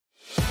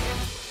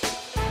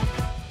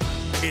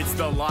It's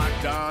the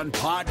Locked On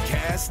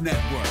Podcast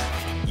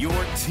Network, your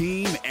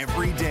team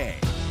every day.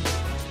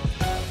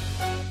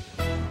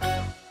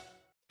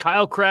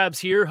 Kyle Krabs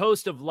here,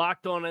 host of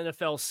Locked On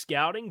NFL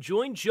Scouting.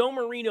 Join Joe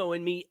Marino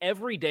and me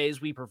every day as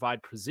we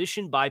provide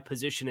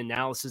position-by-position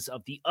analysis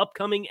of the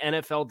upcoming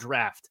NFL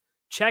Draft.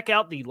 Check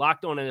out the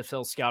Locked On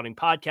NFL Scouting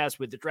podcast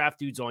with the Draft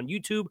Dudes on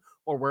YouTube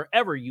or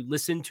wherever you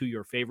listen to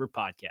your favorite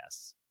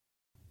podcasts.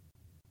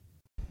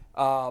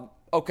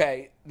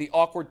 Okay, the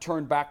awkward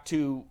turn back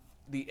to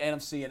the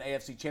NFC and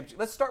AFC championship.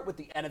 Let's start with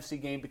the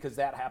NFC game because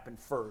that happened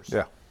first.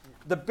 Yeah.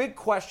 The big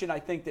question I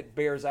think that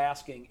bears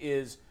asking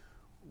is,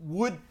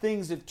 would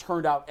things have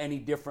turned out any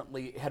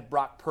differently had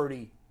Brock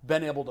Purdy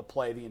been able to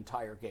play the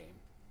entire game?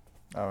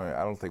 I mean,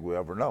 I don't think we'll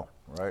ever know,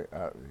 right?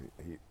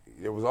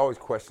 There was always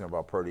question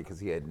about Purdy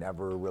because he hadn't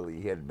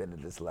been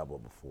at this level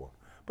before.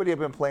 But he had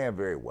been playing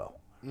very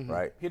well,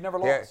 right? He had never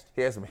lost.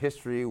 He had some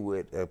history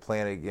with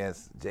playing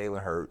against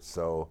Jalen Hurts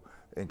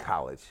in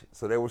college.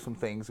 So there were some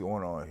things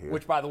going on here.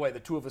 Which, by the way, the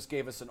two of us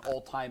gave us an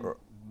all-time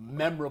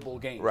memorable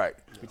game. Right.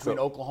 Between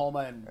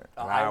Oklahoma and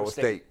Iowa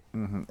State.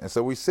 Mm-hmm. And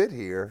so we sit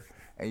here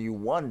and you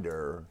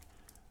wonder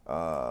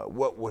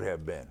what would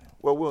have been.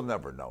 Well, we'll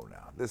never know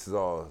now. This is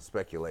all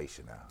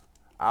speculation now.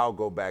 I'll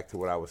go back to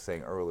what I was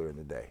saying earlier in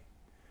the day.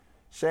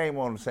 Shame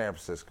on San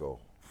Francisco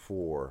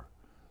for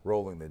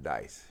rolling the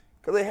dice.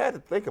 Because they had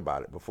to think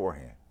about it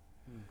beforehand.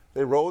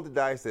 They rolled the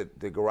dice that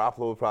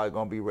Garoppolo was probably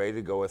going to be ready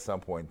to go at some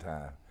point in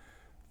time.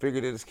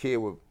 Figured that this kid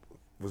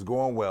was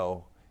going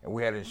well, and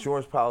we had an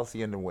insurance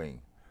policy in the wing.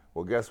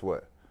 Well, guess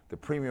what? The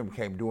premium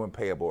became due and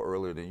payable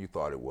earlier than you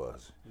thought it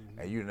was.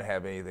 And you didn't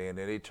have anything. And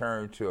then they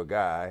turned to a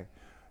guy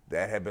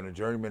that had been a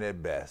journeyman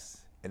at best.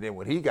 And then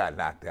when he got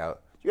knocked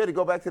out, you had to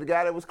go back to the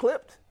guy that was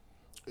clipped.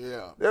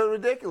 Yeah. That was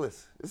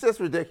ridiculous. It's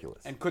just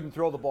ridiculous. And couldn't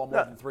throw the ball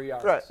more than 3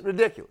 yards. Right,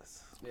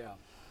 ridiculous. Yeah.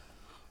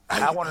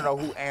 I want to know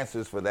who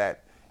answers for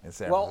that in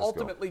San Francisco. Well,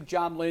 ultimately,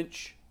 John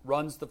Lynch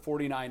runs the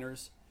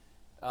 49ers.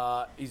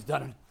 He's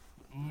done a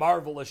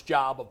marvelous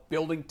job of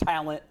building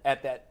talent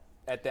at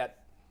that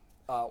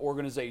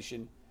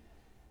organization.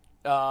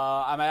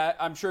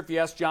 I'm sure if you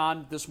asked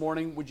John this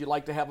morning, would you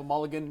like to have a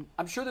mulligan?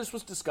 I'm sure this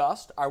was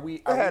discussed. Are we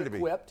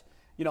equipped?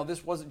 You know,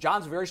 this wasn't.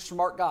 John's a very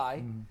smart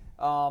guy,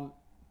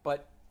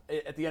 but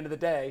at the end of the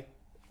day,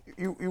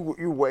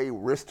 you weigh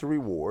risk to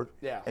reward,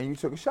 and you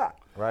took a shot,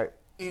 right?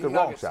 The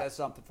wrong shot. Has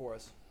something for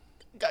us.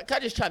 Can I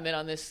just chime in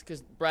on this?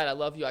 Because, Brad, I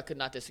love you. I could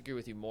not disagree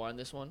with you more on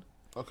this one.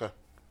 Okay.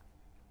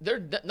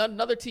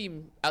 Another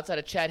team outside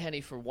of Chad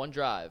Henne for one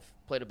drive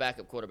played a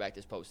backup quarterback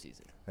this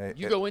postseason.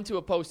 You go into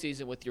a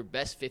postseason with your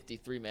best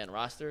 53-man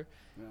roster,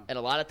 and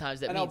a lot of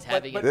times that means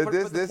having it. But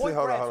the point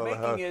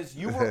Brad's making is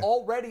you were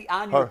already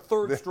on your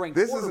third-string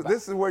quarterback.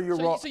 This is where you're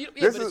wrong.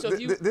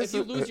 If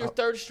you lose your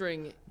third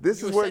string,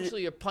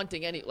 you're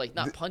punting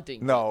not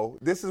punting. No,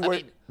 this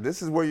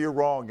is where you're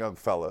wrong, young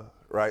fella.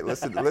 Right,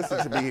 listen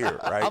to me here.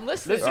 Right, I'm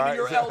listening. Listen to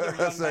your elder,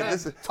 young man.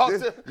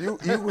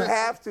 You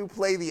have to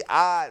play the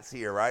odds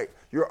here, right?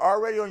 You're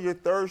already on your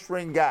third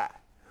string guy.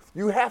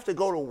 You have to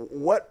go to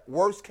what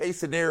worst case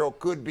scenario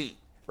could be,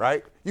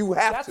 right? You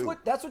have to.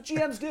 That's what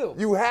GMs do.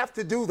 You have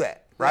to do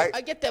that, right?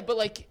 I get that,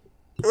 but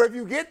or if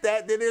you get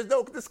that, then there's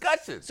no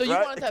discussion. So you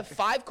right? wanted to have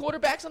 5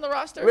 quarterbacks on the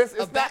roster? It's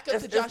a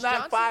backup to Josh Johnson?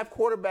 It's not 5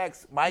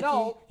 quarterbacks, Mikey.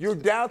 No. You're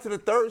down to the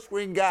third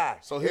string guy.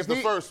 So he's the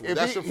first one.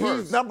 That's your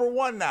first. He's number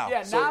one now.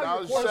 Yeah,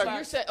 now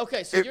you're saying,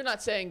 okay, so you're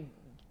not saying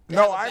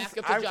backup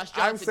to Josh Johnson.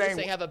 I'm saying, you're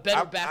saying have a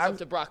better backup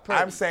to Brock Purdy.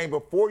 I'm saying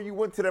before you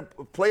went to the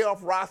playoff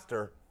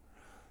roster,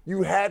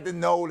 you had to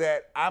know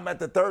that I'm at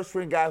the third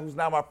string guy who's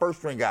now my first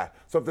string guy.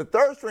 So if the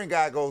third string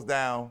guy goes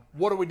down,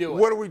 what are we doing?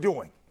 What are we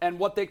doing? And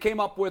what they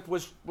came up with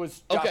was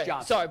Josh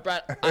Johnson. Sorry,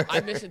 Brad. I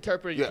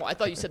misinterpreted your point. I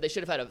thought you said they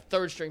should have had a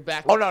third string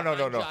back. Oh, no.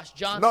 Josh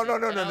Johnson.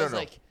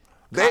 No.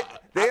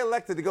 They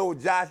elected to go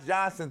with Josh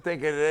Johnson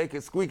thinking that they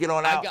could squeak it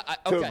on out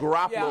till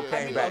Garoppolo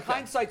came back.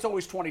 Hindsight's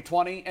always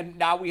 20/20, and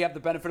now we have the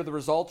benefit of the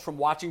results from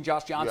watching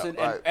Josh Johnson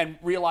and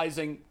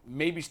realizing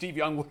maybe Steve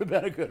Young would have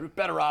been a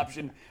better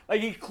option.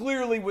 He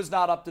clearly was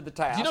not up to the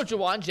task. Do you know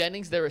Jawan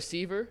Jennings, their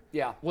receiver,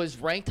 was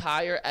ranked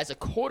higher as a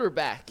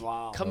quarterback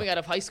coming out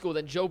of high school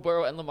than Joe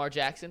Burrow and Lamar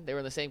Jackson? They were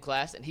in the same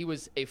class, and he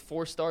was a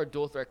 4-star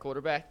dual-threat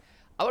quarterback.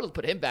 I would have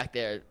put him back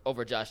there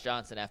over Josh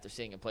Johnson after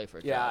seeing him play for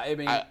a drive. I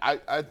mean,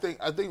 I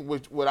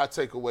think what I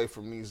take away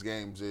from these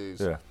games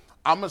is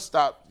I'm gonna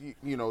stop.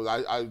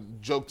 I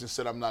joked and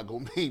said I'm not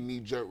gonna be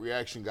knee-jerk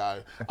reaction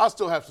guy. I'll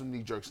still have some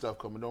knee-jerk stuff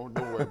coming. Don't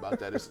worry about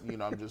that. It's,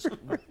 I'm just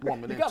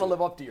warming into it. You gotta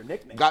live up to your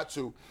nickname. Got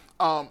to.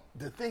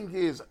 The thing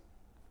is,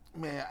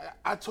 man,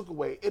 I took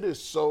away. It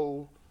is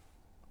so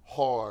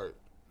hard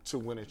to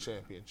win a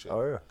championship.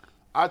 Oh yeah.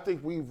 I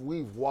think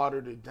we've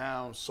watered it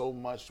down so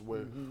much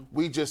where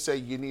we just say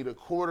you need a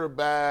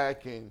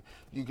quarterback and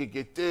you could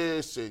get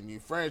this and you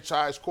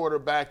franchise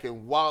quarterback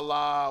and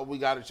voila, we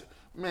got it.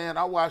 Man,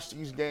 I watch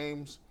these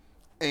games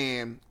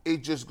and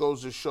it just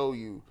goes to show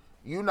you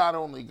not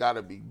only got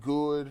to be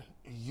good,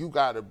 you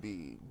got to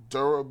be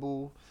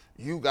durable,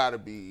 You got to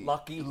be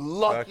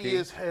lucky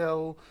as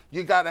hell.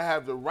 You got to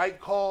have the right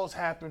calls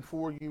happen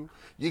for you.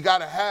 You got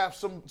to have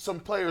some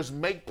players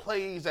make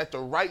plays at the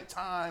right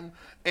time.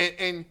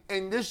 And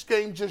this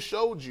game just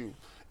showed you.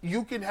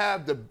 You can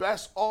have the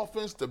best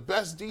offense, the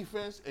best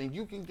defense, and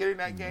you can get in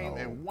that game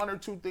and one or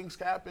two things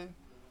happen.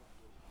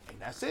 And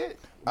that's it.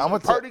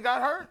 Purdy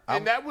got hurt,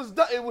 and that was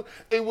done.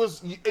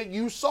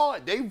 You saw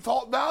it. They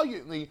fought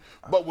valiantly,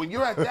 but when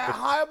you're at that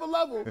high of a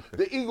level,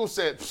 the Eagles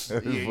said,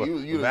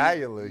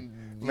 valiantly.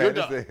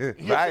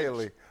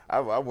 Valiantly. I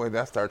went and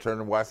I started turning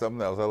to watch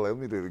something else. I let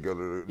me go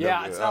to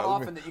it's not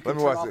often that you can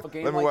turn off a game like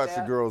that. Let me watch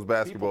the girls'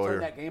 basketball here.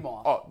 People turn that game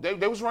off. Oh,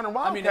 they was running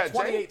wild. I mean, at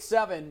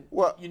 28-7,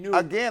 well, you knew.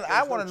 Again,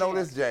 I want to know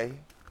this, Jay.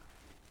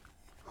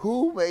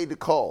 Who made the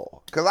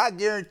call? Because I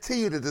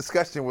guarantee you the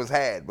discussion was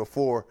had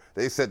before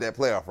they set that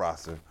playoff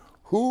roster.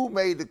 Who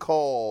made the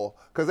call?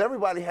 Because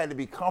everybody had to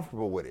be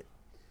comfortable with it,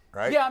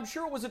 right? Yeah, I'm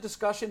sure it was a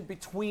discussion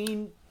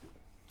between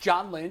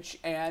John Lynch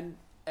and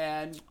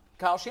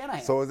Kyle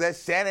Shanahan. So is that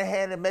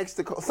Shanahan that makes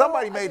the call?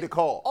 Somebody made the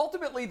call.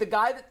 Ultimately, the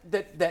guy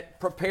that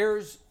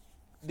prepares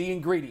the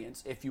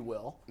ingredients, if you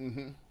will,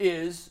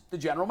 is the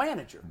general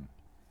manager.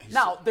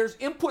 Now, there's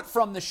input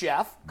from the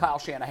chef, Kyle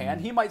Shanahan.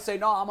 He might say,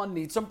 no, I'm going to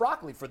need some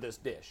broccoli for this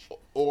dish.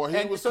 Or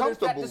he was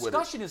comfortable with it. That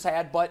discussion is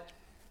had, but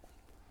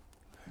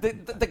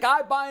the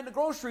guy buying the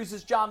groceries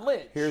is John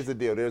Lynch. Here's the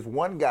deal. There's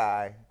one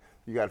guy.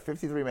 You got a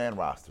 53-man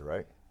roster,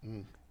 right?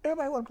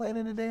 Everybody wasn't playing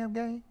in the damn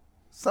game.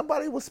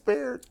 Somebody was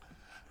spared.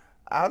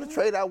 I ought to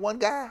trade out one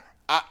guy.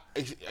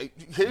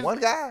 One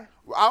guy.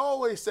 I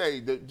always say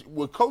that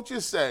what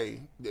coaches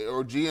say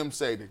or GMs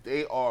say that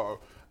they are,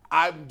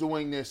 I'm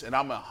doing this and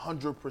I'm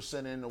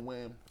 100% in the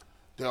win,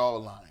 they're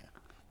all lying.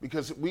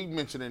 Because we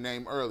mentioned a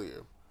name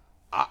earlier.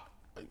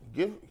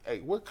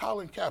 Where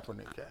Colin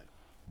Kaepernick at?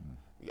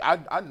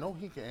 I know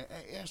he can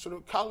answer the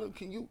Colin.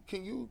 Can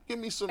you give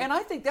me some? And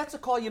I think that's a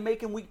call you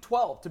make in week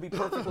 12. To be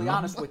perfectly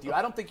honest with you,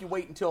 I don't think you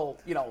wait until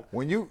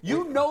when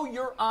know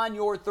you're on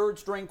your third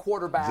string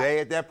quarterback. Jay,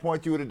 at that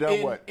point you would have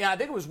done what? Yeah, I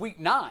think it was week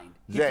 9.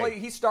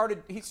 He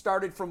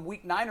started from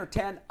week 9 or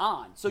 10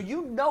 on. So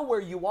you know where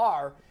you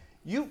are.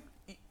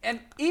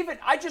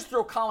 I just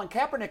throw Colin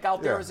Kaepernick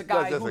out there as a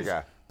guy who's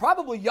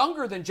probably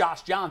younger than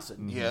Josh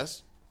Johnson.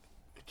 Yes,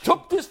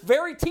 took this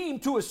very team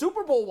to a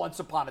Super Bowl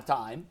once upon a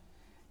time.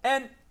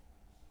 And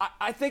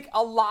I think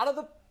a lot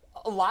of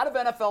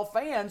NFL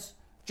fans,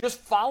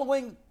 just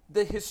following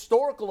the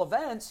historical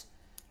events,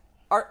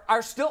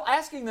 are still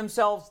asking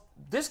themselves,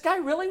 this guy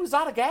really was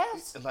out of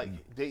gas? Like,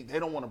 they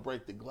don't want to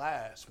break the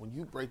glass. When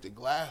you break the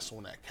glass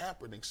on that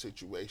Kaepernick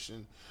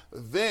situation,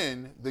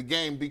 then the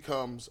game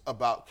becomes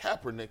about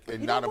Kaepernick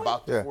and not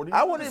about the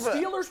 49ers. The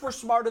Steelers were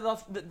smart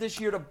enough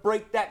this year to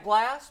break that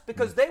glass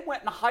because they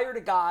went and hired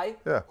a guy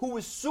who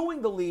was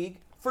suing the league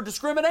for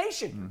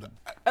discrimination.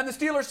 And the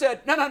Steelers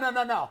said,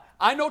 no.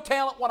 I know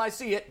talent when I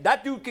see it.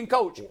 That dude can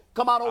coach.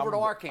 Come on over to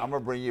our camp. I'm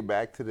going to bring you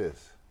back to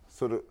this.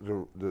 So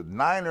the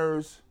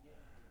Niners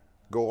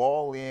go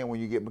all in when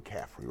you get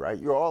McCaffrey, right?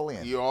 You're all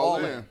in. You're all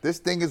in. This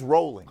thing is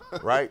rolling,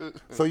 right?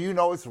 So you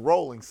know it's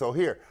rolling. So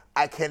here,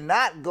 I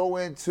cannot go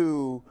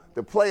into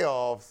the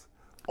playoffs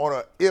on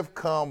a if,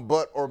 come,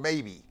 but, or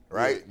maybe,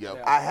 right? Yeah.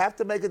 I have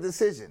to make a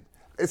decision.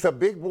 It's a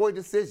big boy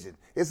decision.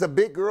 It's a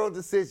big girl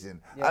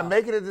decision. Yeah. I'm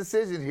making a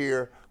decision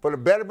here for the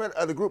betterment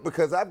of the group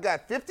because I've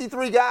got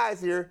 53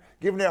 guys here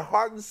giving their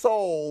heart and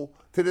soul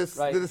to this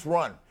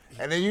run.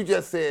 And then you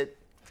just said,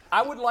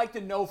 I would like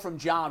to know from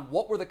John,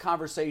 what were the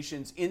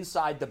conversations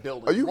inside the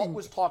building? What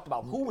was talked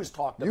about? Who was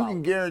talked about? You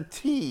can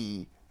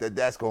guarantee that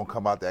that's going to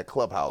come out that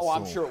clubhouse soon.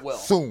 I'm sure it will.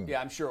 Soon.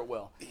 Yeah, I'm sure it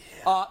will.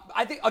 Yeah.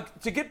 I think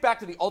to get back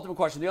to the ultimate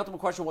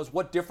question was,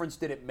 what difference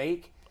did it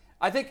make?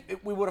 I think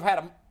we would have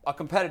had a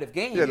competitive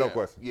game. Yeah, no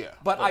question. Yeah.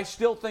 But I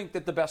still think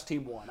that the best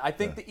team won. I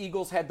think the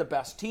Eagles had the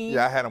best team.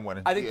 Yeah, I had them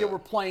winning. I think they were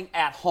playing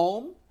at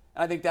home,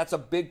 and I think that's a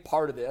big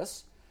part of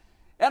this.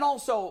 And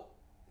also,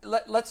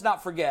 let's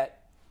not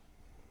forget,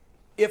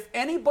 if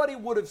anybody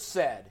would have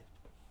said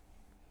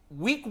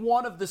week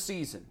 1 of the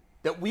season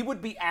that we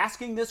would be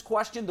asking this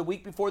question the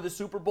week before the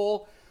Super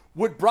Bowl,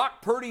 would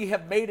Brock Purdy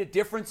have made a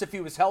difference if he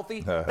was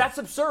healthy? That's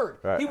absurd.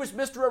 Right. He was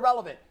Mr.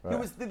 Irrelevant. Right. He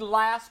was the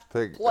last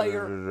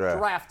player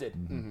drafted.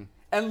 Mm-hmm.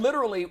 And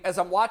literally, as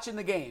I'm watching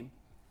the game,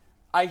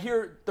 I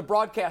hear the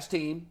broadcast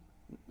team,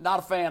 not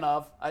a fan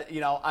of,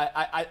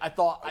 I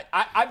thought,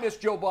 I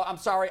missed Joe Buck. I'm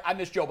sorry, I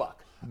missed Joe Buck.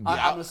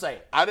 I'm going to say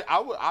it. I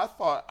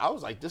thought, I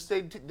was like, this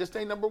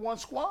ain't number 1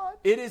 squad?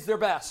 It is their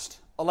best,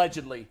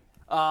 allegedly.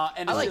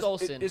 And I like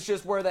Olsen. It's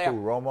just where they are.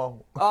 Romo?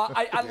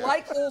 I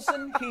like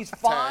Olsen. He's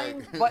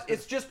fine. But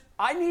it's just,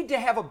 I need to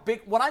have a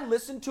big, when I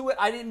listen to it,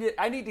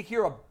 I need to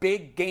hear a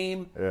big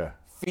game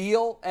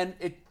feel. And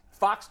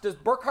Fox does.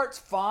 Burkhart's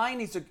fine.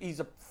 He's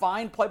a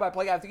fine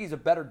play-by-play guy. I think he's a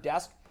better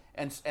desk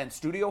and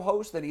studio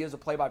host than he is a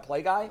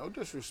play-by-play guy. No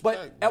disrespect.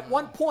 But at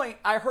one point,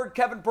 I heard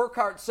Kevin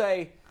Burkhardt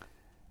say,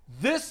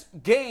 this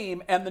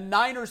game and the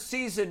Niners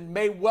season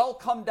may well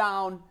come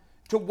down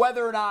to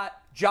whether or not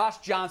Josh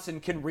Johnson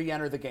can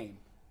re-enter the game.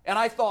 And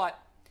I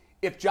thought,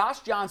 if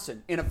Josh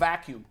Johnson, in a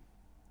vacuum,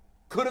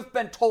 could have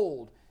been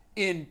told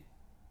in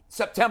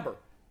September,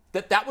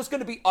 that was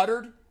going to be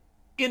uttered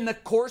in the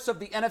course of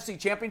the NFC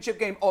Championship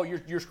game, oh,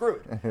 you're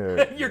screwed.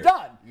 You're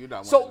done. You're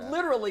done. So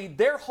literally,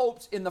 their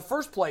hopes in the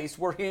first place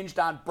were hinged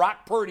on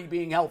Brock Purdy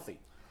being healthy.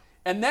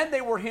 And then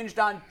they were hinged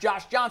on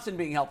Josh Johnson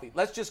being healthy.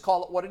 Let's just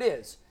call it what it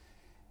is.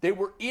 They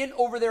were in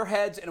over their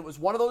heads, and it was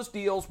one of those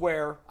deals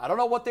where I don't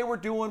know what they were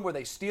doing. Were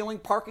they stealing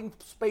parking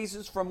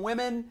spaces from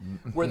women?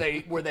 Were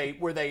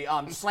they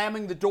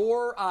slamming the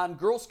door on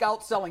Girl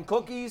Scouts selling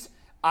cookies?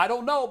 I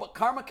don't know, but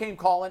karma came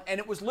calling, and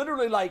it was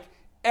literally like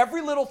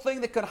every little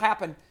thing that could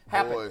happen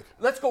happened. Boy.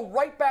 Let's go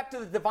right back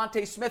to the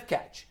Devontae Smith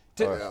catch.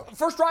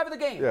 First drive of the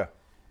game. Yeah.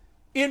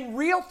 In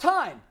real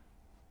time,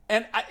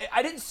 and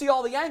I didn't see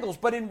all the angles,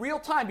 but in real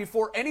time,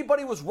 before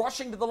anybody was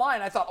rushing to the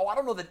line, I thought, I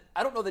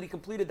don't know that he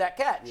completed that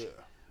catch. Yeah.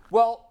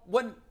 Well,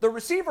 when the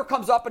receiver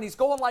comes up and he's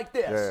going like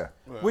this,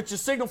 which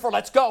is signal for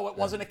let's go, it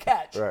wasn't a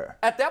catch. Right.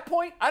 At that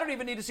point, I don't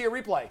even need to see a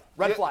replay.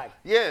 Red flag.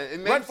 Yeah.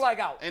 Red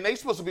flag out. And they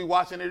supposed to be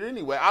watching it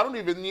anyway. I don't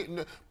even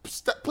need –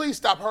 please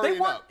stop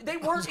hurrying up. They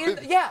weren't in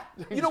 – yeah.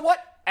 You know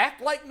what?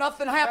 Act like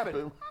nothing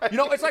happened. You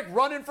know, it's like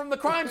running from the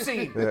crime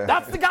scene. Yeah.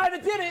 That's the guy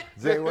that did it.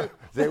 Jay,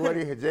 what do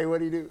you do? Jay, what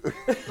do you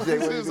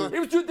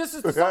do? This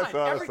is the sign.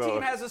 Every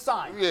team has a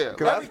sign. Yeah.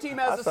 Every team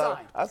has a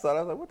sign. I was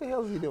like, what the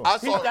hell is he doing?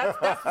 That's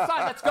the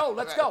sign. Let's go.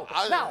 Let's go.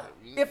 Now,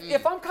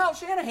 if I'm Kyle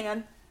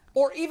Shanahan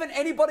or even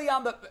anybody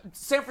on the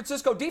San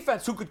Francisco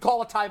defense who could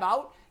call a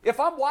timeout, if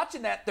I'm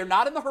watching that, they're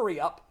not in the hurry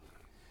up.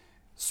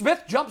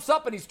 Smith jumps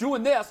up and he's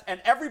doing this, and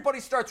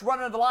everybody starts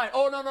running to the line.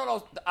 Oh,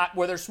 no.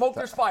 Where there's smoke,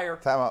 there's fire.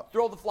 Timeout.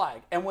 Throw the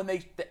flag. And when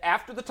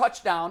after the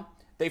touchdown,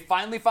 they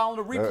finally found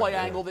a replay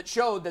angle that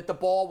showed that the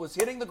ball was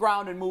hitting the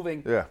ground and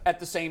moving at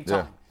the same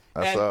time.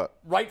 And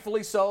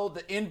rightfully so,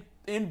 the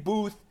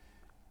in-booth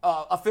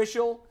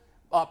official,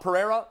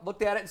 Pereira,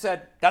 looked at it and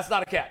said, that's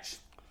not a catch.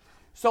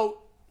 So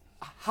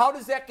how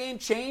does that game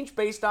change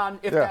based on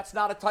if that's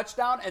not a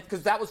touchdown?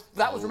 Because that was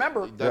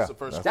remember, that's the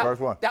first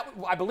one.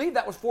 I believe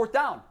that was fourth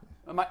down.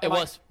 It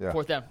was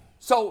fourth down.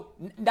 So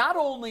not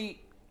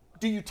only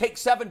do you take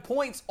 7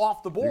 points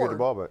off the board, you get the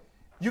ball back.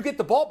 You get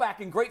the ball back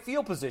in great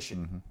field position.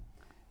 Mm-hmm.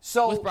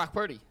 So with Brock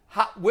Purdy.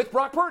 With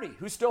Brock Purdy,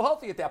 who's still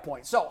healthy at that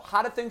point. So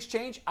how did things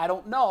change? I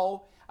don't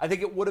know. I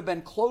think it would have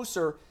been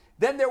closer.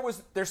 Then there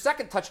was their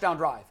second touchdown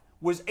drive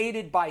was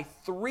aided by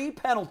 3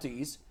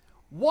 penalties,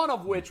 one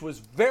of which was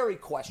very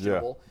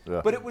questionable.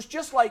 But it was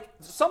just like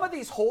some of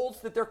these holds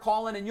that they're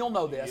calling, and you'll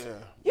know this.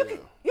 You can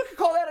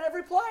call that at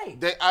every play.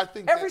 I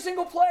think every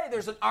single play,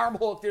 there's an arm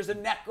hook, there's a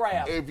neck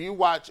grab. If you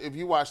watch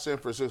San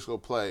Francisco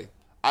play,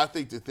 I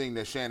think the thing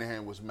that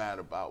Shanahan was mad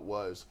about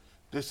was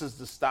this is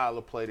the style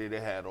of play that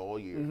they had all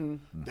year.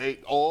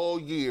 Mm-hmm. All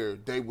year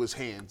they was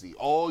handsy.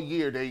 All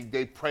year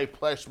they play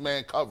plush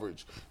man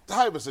coverage.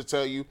 Tybus will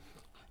tell you,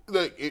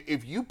 look,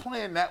 if you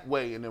playing that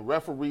way and the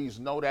referees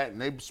know that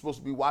and they're supposed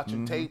to be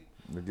watching tape,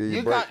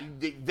 they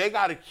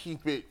got to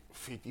keep it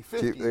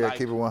 50-50. They got to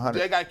keep it 100.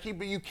 They got to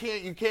keep it. You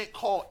can't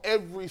call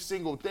every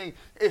single thing,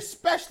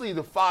 especially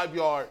the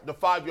 5-yard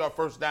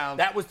first down.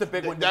 That was the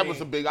big one. That was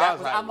the big.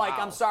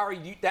 I'm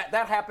sorry.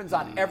 That happens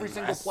on every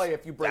single play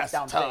if you break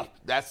down tough. tape.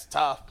 That's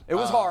tough. It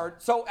was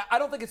hard. So I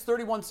don't think it's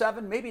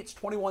 31-7. Maybe it's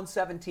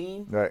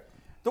 21-17. Right.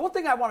 The one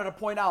thing I wanted to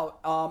point out,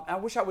 I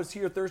wish I was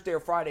here Thursday or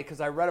Friday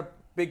because I read a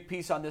big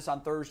piece on this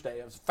on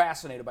Thursday. I was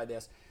fascinated by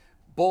this.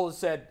 Bull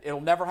said it'll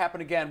never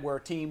happen again where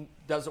a team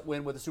doesn't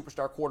win with a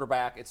superstar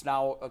quarterback. It's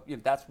now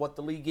that's what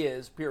the league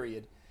is,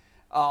 period.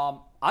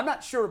 I'm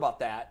not sure about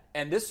that.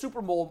 And this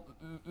Super Bowl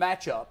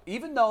matchup,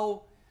 even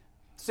though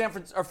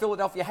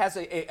Philadelphia has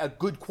a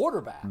good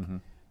quarterback,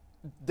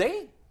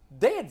 they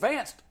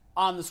advanced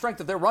on the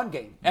strength of their run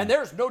game. And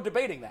there's no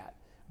debating that.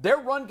 Their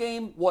run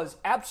game was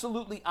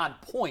absolutely on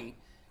point,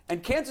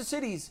 and Kansas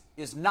City's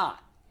is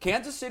not.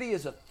 Kansas City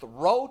is a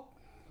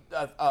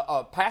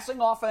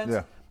passing offense.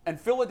 Yeah. And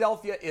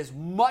Philadelphia is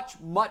much,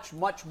 much,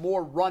 much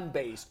more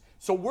run-based.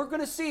 So we're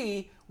going to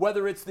see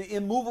whether it's the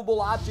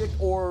immovable object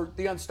or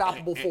the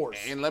unstoppable force.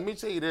 And let me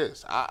tell you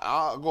this.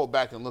 I'll go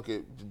back and look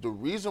at the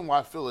reason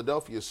why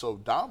Philadelphia is so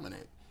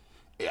dominant.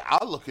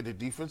 I'll look at the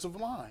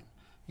defensive line.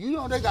 You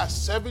know they got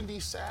 70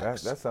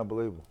 sacks. That's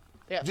unbelievable.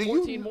 They got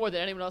 14 more than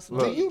anyone else in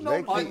the league. Do you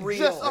know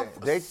unreal?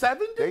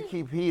 70? They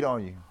keep heat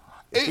on you.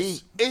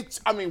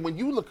 I mean, when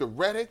you look at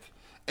Reddick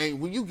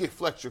and when you get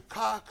Fletcher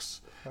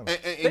Cox –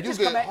 and you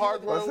get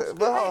hard runs.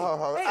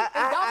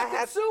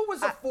 Ndamukong Suh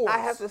was a force. I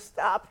have to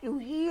stop you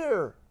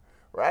here,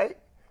 right?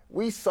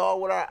 We saw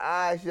with our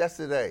eyes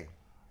yesterday.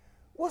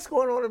 What's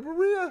going on in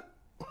Berea?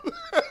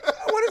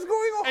 What is going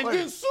on? And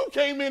then Suh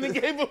came in and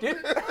gave him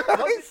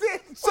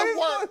some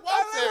work.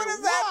 What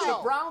is that? The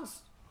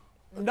Browns'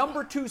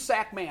 number 2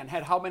 sack man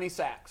had how many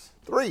sacks?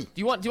 3. Do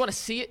you want to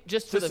see it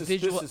just for the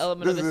visual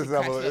element of this?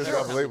 This is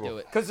unbelievable.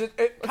 Because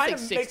it kind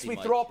of makes me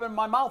throw up in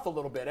my mouth a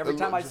little bit every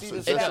time I see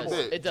this.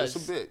 It does.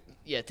 Just a bit.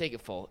 Yeah, take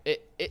it full.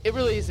 It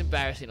really is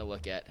embarrassing to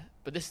look at,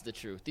 but this is the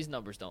truth. These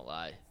numbers don't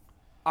lie.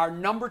 Our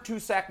number 2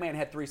 sack man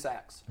had 3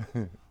 sacks.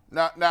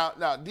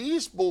 Now,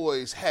 these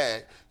boys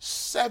had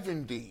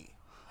 70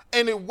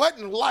 And it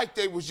wasn't like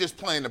they was just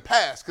playing the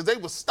pass because they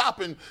was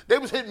stopping. They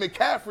was hitting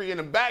McCaffrey in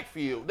the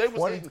backfield. They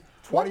was hitting.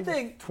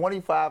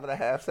 25 and a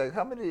half seconds.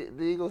 How many did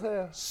the Eagles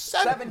have?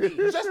 70.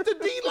 Just the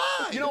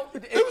D-line.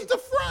 It was the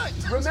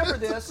front. Remember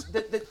this,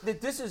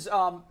 that this is,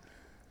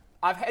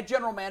 I've had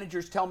general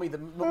managers tell me the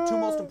two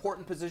most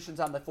important positions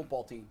on the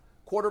football team,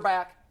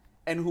 quarterback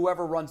and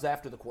whoever runs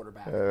after the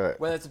quarterback. Right.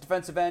 Whether it's a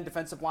defensive end,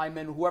 defensive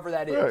lineman, whoever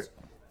that is. Right.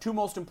 Two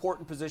most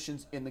important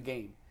positions in the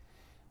game.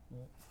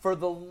 For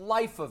the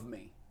life of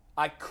me,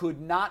 I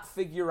could not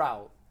figure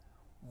out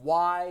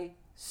why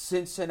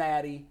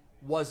Cincinnati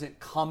wasn't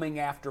coming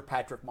after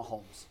Patrick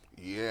Mahomes.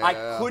 Yeah.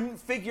 I couldn't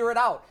figure it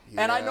out.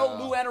 Yeah. And I know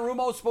Lou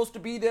Anarumo is supposed to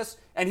be this,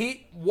 and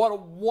what a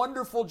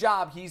wonderful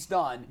job he's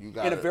done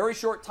in a very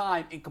short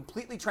time in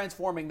completely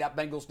transforming that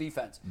Bengals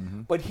defense.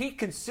 Mm-hmm. But he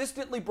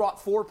consistently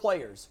brought 4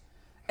 players.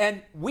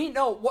 And we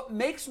know what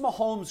makes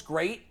Mahomes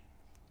great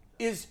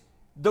is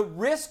the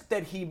risk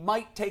that he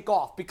might take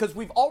off, because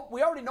we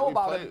already know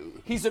about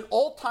him. He's an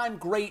all-time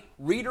great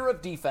reader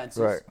of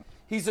defenses. Right.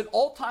 He's an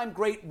all-time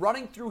great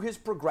running through his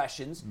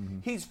progressions. Mm-hmm.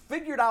 He's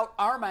figured out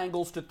arm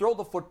angles to throw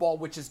the football,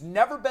 which has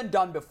never been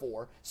done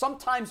before,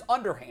 sometimes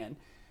underhand.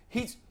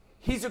 He's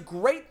a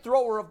great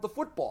thrower of the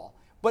football.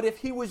 But if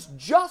he was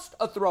just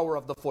a thrower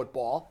of the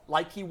football,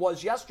 like he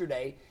was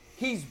yesterday,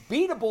 he's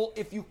beatable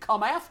if you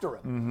come after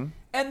him. Mm-hmm.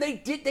 And they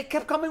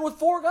kept coming with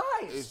 4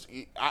 guys.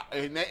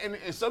 And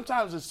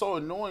sometimes it's so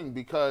annoying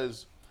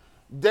because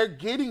they're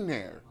getting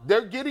there.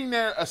 They're getting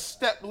there a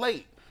step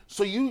late.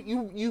 So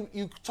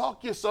you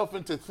talk yourself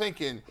into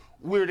thinking,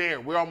 we're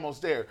there, we're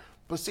almost there.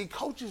 But see,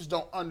 coaches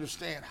don't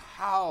understand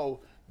how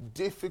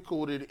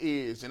difficult it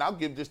is. And I'll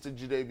give this to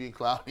Jadeveon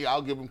Clowney.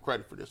 I'll give him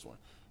credit for this one.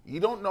 You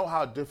don't know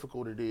how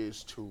difficult it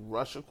is to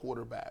rush a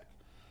quarterback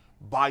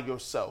by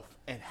yourself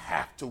and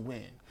have to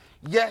win.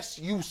 Yes,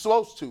 you're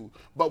supposed to,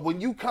 but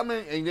when you come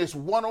in and it's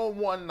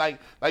one-on-one, like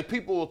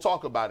people will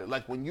talk about it,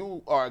 like when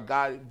you are a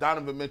guy,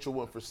 Donovan Mitchell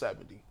went for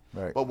 70.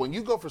 Right. But when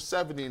you go for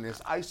 70 and it's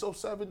ISO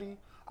 70,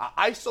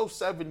 ISO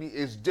 70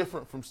 is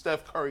different from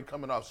Steph Curry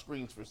coming off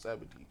screens for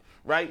 70,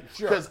 right?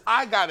 Because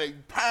I got to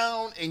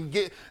pound and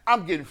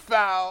I'm getting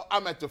fouled.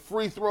 I'm at the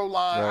free throw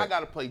line. Right. I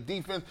got to play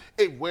defense.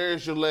 It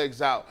wears your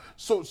legs out.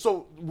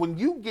 So when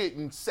you get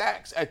in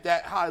sacks at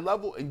that high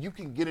level and you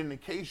can get an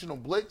occasional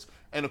blitz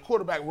and a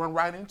quarterback run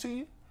right into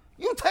you,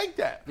 you take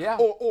that. Yeah.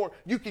 Or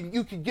you can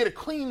get a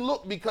clean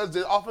look because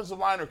the offensive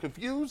line are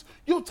confused,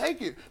 you'll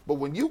take it. But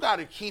when you got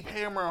to keep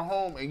hammering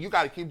home and you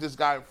got to keep this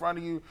guy in front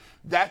of you,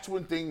 that's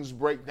when things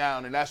break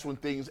down and that's when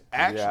things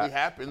actually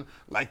happen,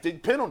 like the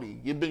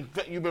penalty. You've been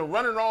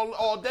running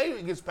all day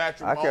against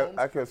Patrick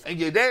Mahomes, and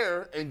you're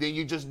there, and then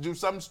you just do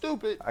something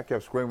stupid. I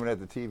kept screaming at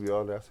the TV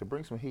all day. I said,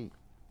 bring some heat.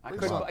 I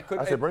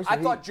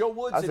thought Joe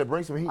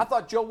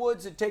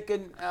Woods had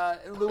taken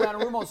Lou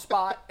Anarumo's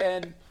spot,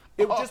 and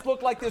it just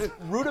looked like this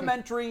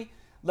rudimentary,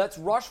 let's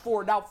rush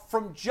forward. Now,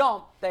 from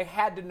jump, they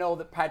had to know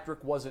that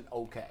Patrick wasn't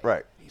okay.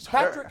 Right.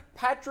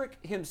 Patrick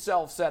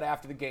himself said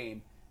after the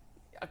game,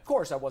 of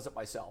course I wasn't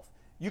myself.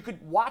 You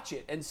could watch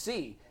it and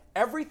see.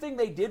 Everything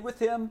they did with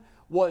him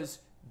was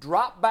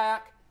drop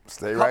back,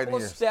 stay right in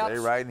here. Steps, stay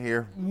right in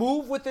here.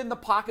 Move within the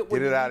pocket.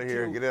 Get it out of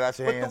here. Get it out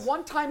your hands. But the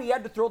one time he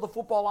had to throw the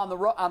football on the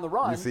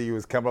run, you see he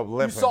was coming up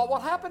limping. You saw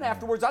what happened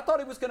afterwards. I thought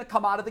he was going to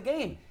come out of the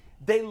game.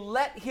 They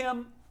let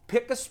him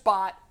pick a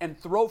spot and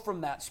throw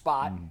from that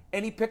spot,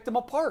 and he picked them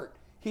apart.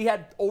 He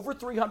had over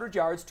 300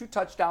 yards, 2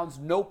 touchdowns,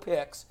 no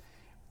picks.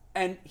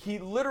 And he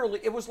literally,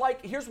 it was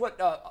like, here's what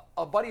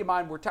a buddy of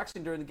mine were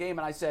texting during the game,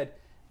 and I said,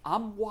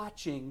 I'm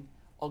watching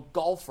a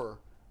golfer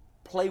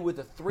play with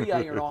a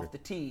 3-iron off the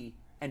tee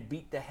and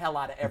beat the hell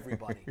out of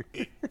everybody.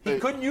 He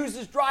couldn't use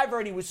his driver,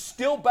 and he was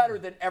still better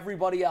than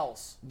everybody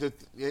else.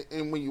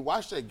 And when you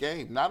watch that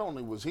game, not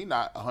only was he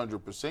not 100%,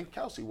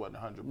 Kelce wasn't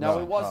 100%. No,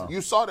 he wasn't. You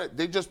saw that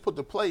they just put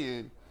the play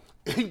in.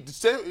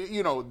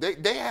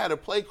 They had a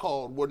play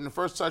called in the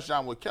first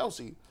touchdown with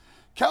Kelce.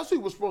 Kelce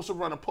was supposed to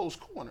run a post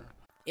corner.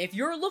 If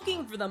you're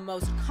looking for the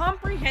most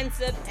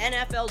comprehensive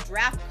NFL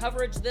draft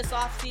coverage this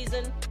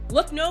offseason,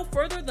 look no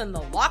further than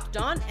the Locked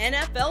On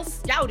NFL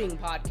Scouting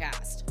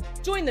Podcast.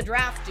 Join the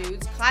draft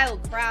dudes, Kyle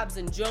Krabs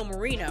and Joe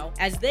Marino,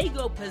 as they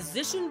go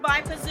position by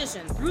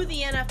position through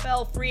the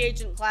NFL free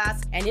agent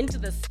class and into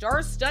the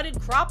star-studded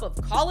crop of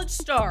college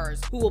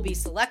stars who will be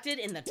selected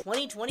in the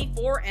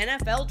 2024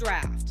 NFL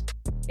Draft.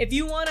 If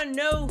you want to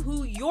know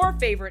who your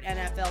favorite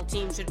NFL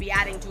team should be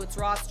adding to its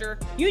roster,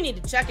 you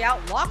need to check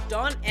out Locked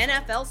On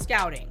NFL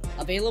Scouting,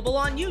 available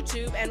on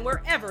YouTube and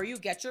wherever you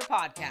get your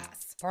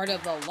podcasts. Part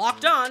of the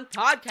Locked On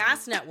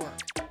Podcast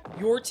Network,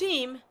 your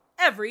team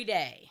every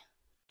day.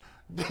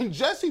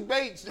 Jesse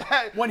Bates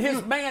when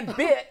his man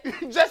bit.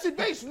 Jesse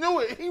Bates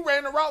knew it. He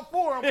ran the route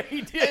for him.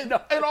 He did.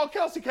 And all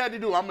Kelce had to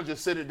do, I'm going to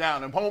just sit it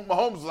down. And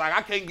Mahomes was like,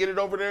 I can't get it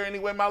over there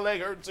anyway. My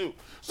leg hurt too.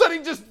 So he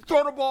just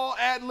throw the ball,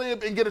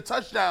 ad-lib, and get a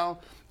touchdown.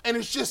 And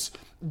it's just,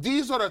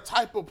 these are the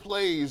type of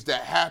plays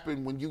that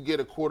happen when you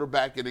get a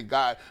quarterback and a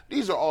guy.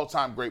 These are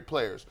all-time great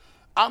players.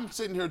 I'm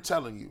sitting here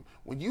telling you,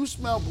 when you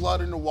smell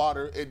blood in the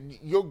water,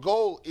 your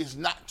goal is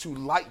not to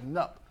lighten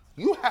up.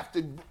 You have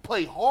to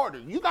play harder.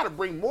 You got to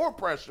bring more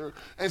pressure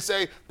and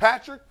say,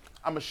 Patrick,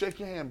 I'm going to shake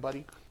your hand,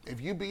 buddy.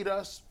 If you beat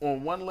us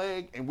on one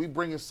leg and we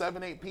bring in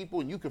 7, 8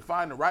 people and you can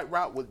find the right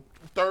route with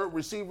 3rd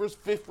receivers,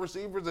 5th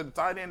receivers, and the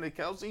tight end and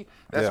Kelsey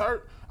that's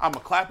hurt, I'm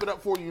going to clap it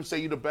up for you and say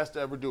you're the best to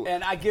ever do it.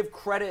 And I give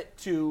credit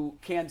to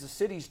Kansas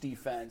City's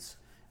defense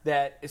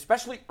that,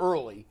 especially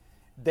early,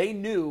 they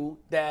knew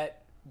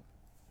that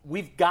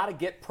we've got to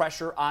get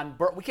pressure on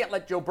Burrow. We can't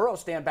let Joe Burrow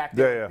stand back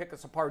there and pick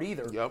us apart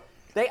either. Yep.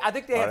 I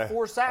think they had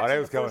 4 sacks.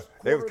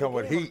 They was coming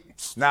with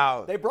heat.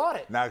 Now they brought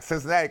it. Now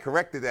Cincinnati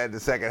corrected that in the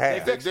second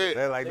half. They did.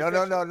 They're like, no.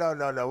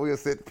 We're gonna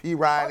sit P.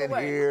 Ryan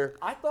in here.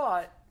 I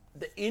thought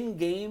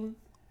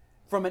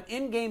from an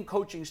in-game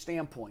coaching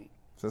standpoint,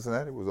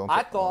 Cincinnati was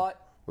on.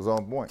 Was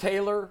on point.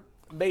 Taylor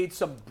made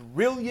some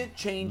brilliant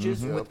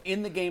changes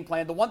within the game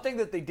plan. The one thing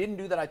that they didn't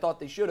do that I thought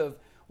they should have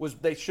was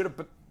they should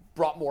have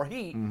brought more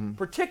heat,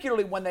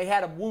 particularly when they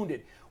had him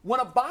wounded. When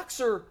a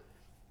boxer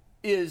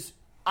is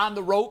on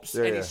the ropes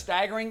and he's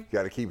staggering, you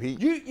got to keep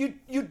heat.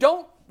 You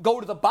don't go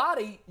to the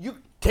body. You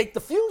take the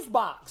fuse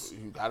box.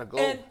 You got to go.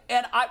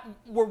 And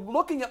we're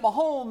looking at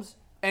Mahomes,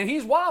 and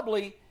he's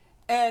wobbly,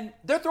 and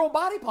they're throwing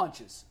body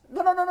punches.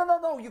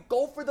 No. You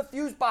go for the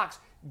fuse box.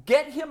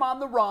 Get him on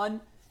the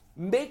run.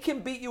 Make him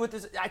beat you with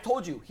this. I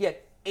told you, he had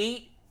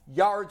 8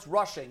 yards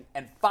rushing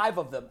and 5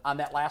 of them on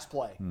that last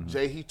play.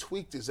 Jay, he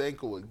tweaked his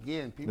ankle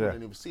again. People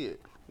didn't even see it.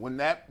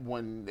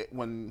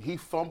 When he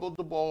fumbled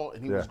the ball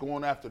and he was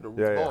going after the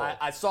ball.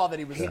 I saw that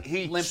he was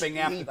limping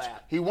after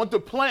that. He went to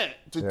plant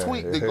to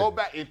go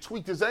back and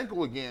tweaked his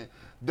ankle again.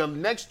 The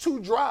next 2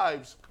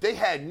 drives, they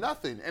had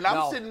nothing. And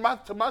I'm sitting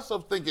to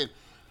myself thinking,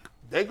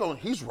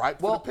 he's ripe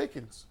for the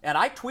pickings. And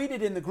I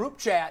tweeted in the group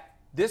chat,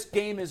 this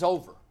game is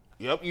over.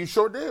 Yep, you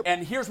sure did.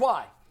 And here's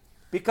why.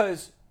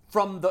 Because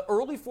from the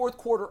early 4th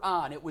quarter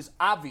on, it was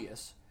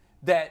obvious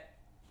that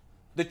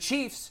the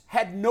Chiefs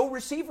had no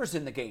receivers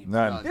in the game.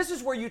 None. This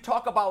is where you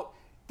talk about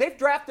they've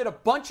drafted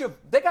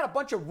they got a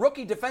bunch of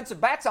rookie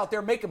defensive backs out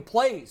there making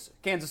plays.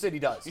 Kansas City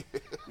does.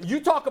 You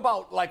talk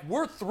about, like,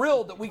 we're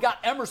thrilled that we got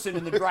Emerson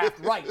in the draft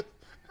right.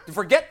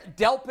 Forget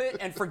Delpit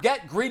and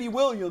forget Greedy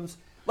Williams.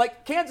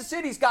 Like, Kansas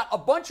City's got a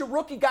bunch of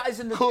rookie guys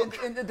in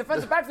the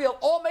defensive backfield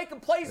all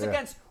making plays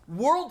against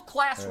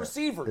world-class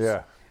receivers.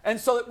 Yeah. And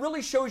so it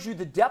really shows you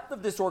the depth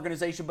of this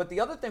organization. But the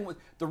other thing was,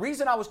 the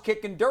reason I was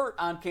kicking dirt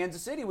on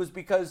Kansas City was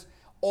because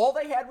all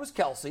they had was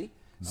Kelsey.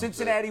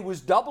 Cincinnati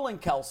was doubling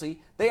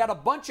Kelsey. They had a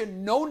bunch of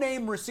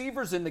no-name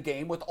receivers in the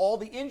game with all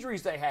the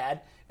injuries they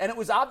had, and it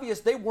was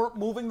obvious they weren't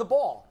moving the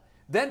ball.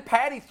 Then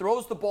Patty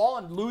throws the ball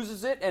and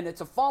loses it, and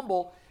it's a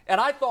fumble.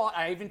 And I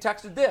even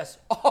texted this,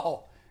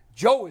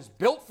 Joe is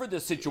built for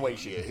this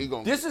situation.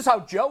 Yeah, this is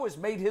how Joe has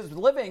made his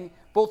living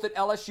both at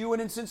LSU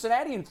and in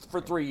Cincinnati for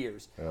 3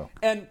 years. Yeah.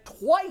 And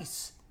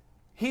twice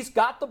he's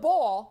got the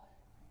ball,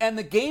 and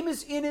the game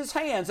is in his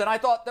hands. And I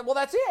thought, well,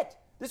 that's it.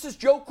 This is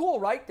Joe Cool,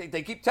 right?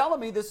 They keep telling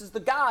me this is the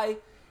guy.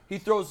 He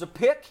throws a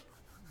pick.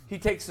 He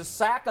takes a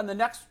sack on the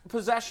next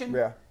possession.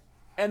 Yeah.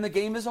 And the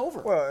game is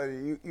over. Well,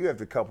 you have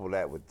to couple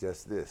that with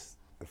just this.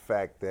 The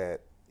fact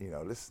that,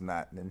 this is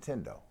not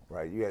Nintendo,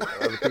 right? You had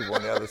other people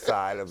on the other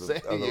side of the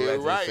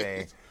ledger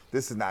saying,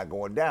 this is not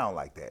going down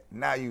like that.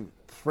 Now you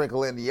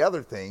sprinkle in the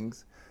other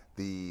things,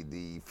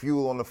 the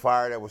fuel on the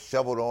fire that was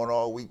shoveled on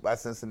all week by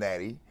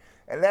Cincinnati.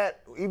 And that,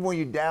 even when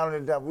you're down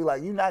and down, we're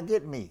like, you're not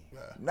getting me. Yeah.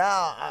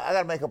 Now I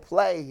got to make a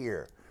play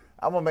here.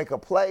 I'm gonna make a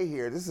play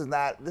here. This is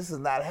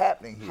not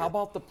happening here. How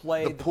about the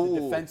play the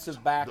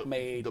defensive back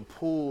made?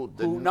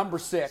 Number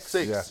 6.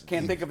 Yeah.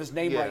 Can't think of his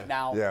name right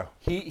now. Yeah.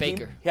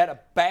 Baker. He had a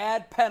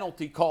bad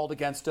penalty called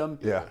against him.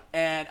 Yeah.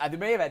 And they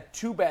may have had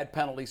 2 bad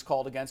penalties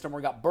called against him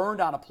where he got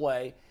burned on a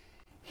play.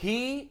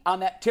 He,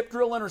 on that tip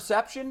drill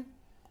interception,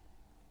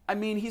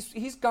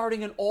 he's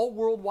guarding an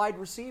all-world wide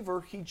receiver.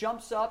 He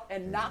jumps up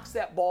and knocks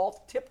that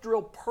ball, tip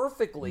drill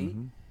perfectly.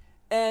 Mm-hmm.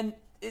 And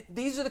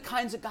these are the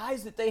kinds of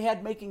guys that they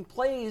had making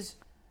plays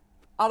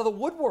out of the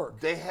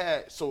woodwork. They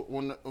had,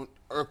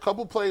 a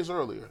couple plays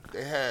earlier,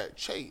 they had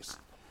Chase.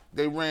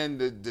 They ran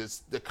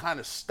the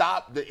kind of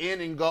stop, the in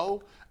and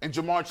go, and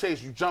Jamar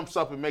Chase jumps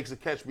up and makes a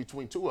catch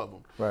between 2 of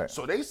them. Right.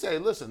 So they say,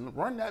 listen,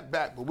 run that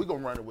back, but we're going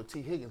to run it with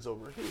T. Higgins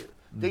over here.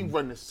 Mm-hmm. They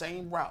run the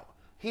same route.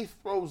 He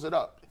throws it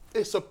up.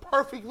 It's a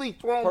perfectly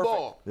thrown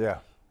ball. Yeah.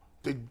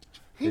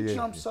 He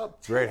jumps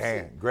up. Great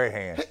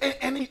hand.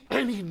 And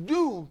he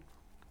knew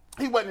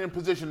he wasn't in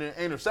position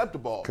to intercept the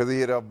ball. Because he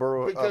hit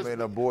avoid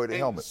the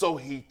helmet. So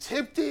he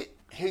tipped it,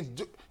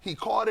 he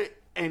caught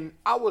it, and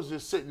I was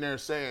just sitting there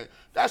saying,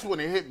 that's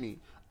when it hit me.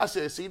 I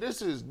said, see,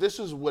 this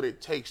is what it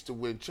takes to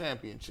win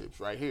championships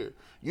right here.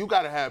 You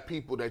got to have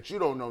people that you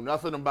don't know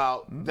nothing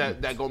about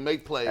that gonna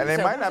make plays. And they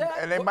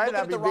might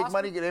not be big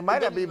money. They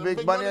might not be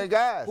big money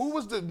guys. Who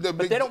was the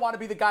But they don't want to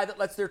be the guy that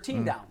lets their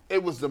team down.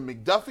 It was the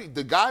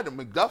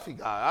McDuffie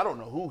guy. I don't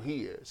know who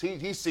he is.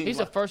 He's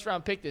a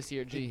first-round pick this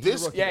year, G.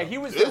 He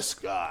was this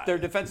guy. Their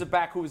defensive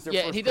back who was their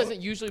first and he doesn't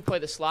usually play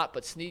the slot,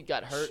 but Snead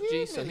got hurt,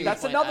 G. So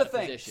that's another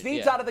thing.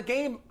 Snead's out of the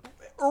game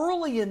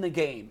early in the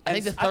game. I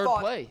think the third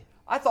play.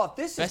 I thought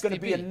this is going to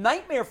be a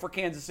nightmare for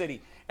Kansas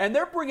City. and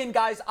they're bringing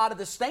guys out of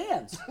the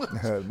stands.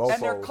 And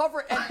they're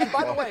covering. And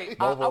by the way,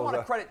 I want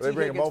to credit T.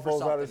 Higgins for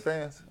something. Out of the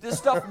stands? This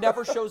stuff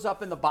never shows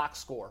up in the box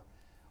score.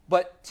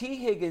 But T.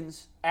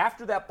 Higgins,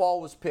 after that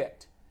ball was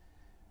picked,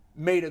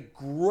 made a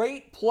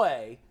great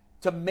play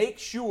to make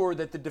sure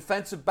that the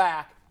defensive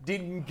back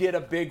didn't get a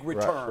big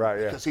return. Right,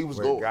 yeah. Because he was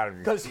going.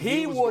 Because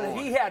he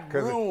had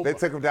room. They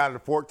took him down to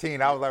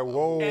 14. I was like,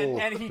 whoa,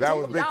 and he that took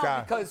was him big down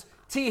time. because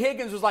T.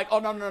 Higgins was like, oh,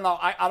 no.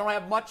 I don't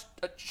have much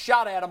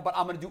shot at him, but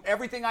I'm going to do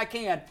everything I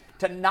can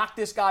to knock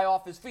this guy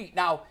off his feet.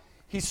 Now,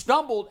 he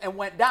stumbled and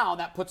went down.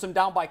 That puts him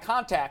down by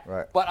contact.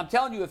 Right. But I'm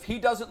telling you, if he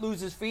doesn't lose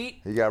his feet,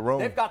 he got room.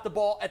 They've got the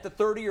ball at the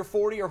 30 or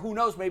 40 or who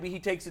knows, maybe he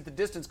takes it the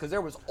distance because there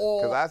was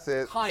all kinds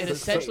of It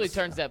essentially space.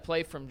 turns that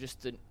play from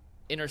just an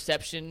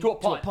interception to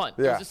a punt.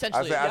 Yeah. It was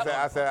essentially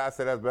I said that's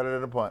better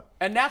than a punt.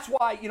 And that's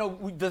why,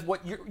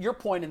 what your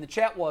point in the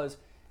chat was,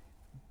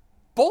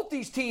 both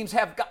these teams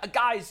have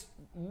guys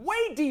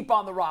way deep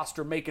on the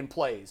roster making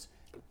plays.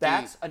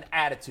 That's an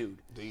attitude.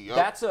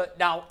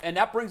 Now, and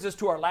that brings us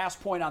to our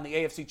last point on the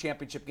AFC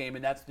Championship game,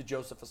 and that's the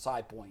Joseph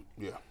Asai point.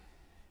 Yeah.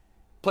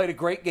 Played a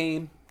great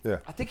game. Yeah.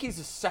 I think he's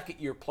a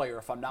second-year player,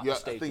 if I'm not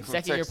mistaken.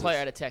 Second-year player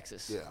out of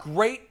Texas. Yeah.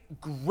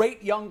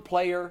 Great young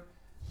player.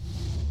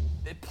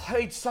 It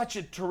played such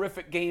a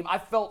terrific game. I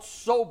felt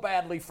so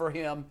badly for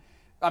him.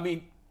 I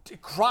mean,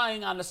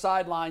 crying on the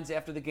sidelines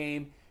after the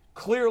game.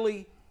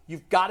 Clearly,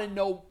 you've got to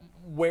know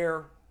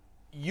where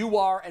you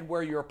are and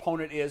where your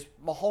opponent is.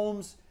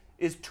 Mahomes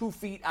is 2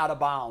 feet out of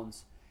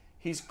bounds.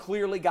 He's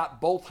clearly got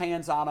both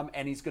hands on him,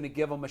 and he's going to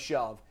give him a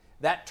shove.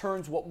 That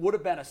turns what would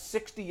have been a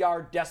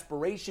 60-yard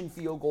desperation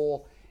field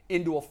goal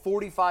into a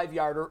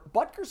 45-yarder.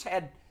 Butker's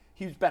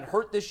he's been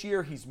hurt this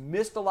year. He's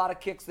missed a lot of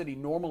kicks that he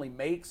normally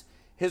makes.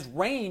 His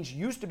range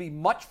used to be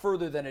much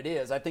further than it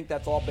is. I think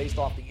that's all based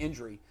off the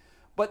injury.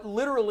 But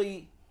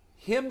literally,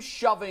 him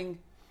shoving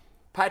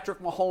Patrick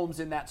Mahomes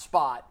in that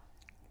spot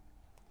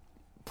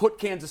put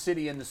Kansas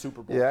City in the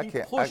Super Bowl. Yeah, he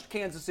pushed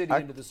Kansas City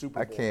into the Super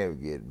Bowl. I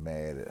can't get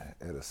mad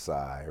at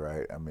Asai,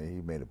 right? I mean,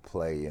 he made a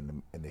play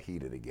in the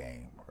heat of the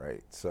game,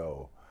 right?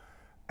 So,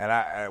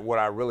 and what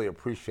I really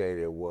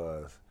appreciated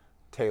was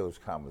Taylor's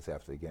comments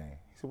after the game.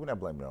 He said, we're not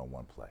blaming it on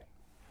one play.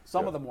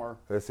 Some of them were.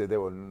 They said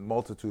there were a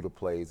multitude of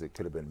plays that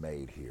could have been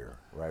made here,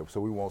 right? So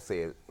we won't say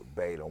it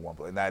bait on one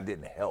play. And that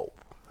didn't help.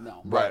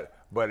 No.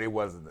 But it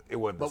wasn't.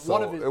 But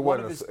one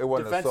of his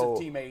defensive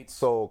teammates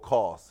sole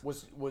cost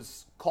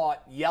was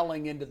caught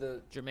yelling into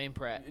the Jermaine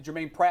Pratt.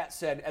 Jermaine Pratt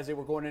said as they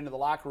were going into the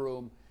locker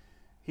room,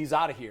 he's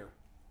out of here.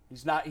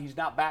 He's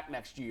not back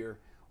next year.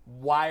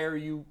 Why are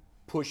you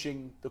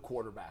pushing the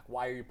quarterback?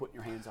 Why are you putting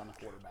your hands on the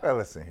quarterback? Well,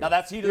 listen here. Now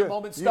that's heat of the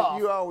moment stuff.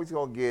 You always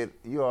gonna get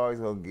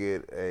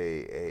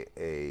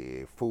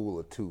a fool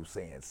or two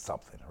saying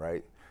something,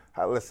 right?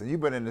 Listen, you've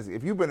been in this.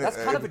 If you've been, that's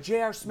kind of a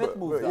J.R. Smith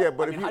move, though. Yeah,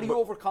 but how do you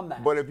overcome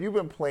that? But if you've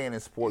been playing in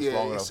sports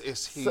long enough,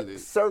 it's heated.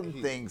 Certain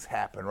things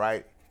happen,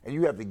 right? And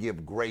you have to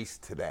give grace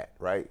to that,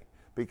 right?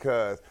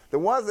 Because the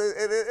ones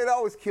it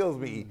always kills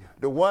me.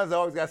 The ones that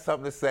always got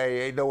something to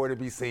say ain't nowhere to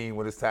be seen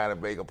when it's time to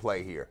make a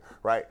play here,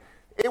 right?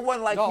 It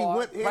wasn't like he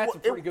went.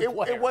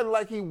 It wasn't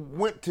like he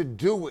went to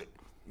do it.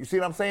 You see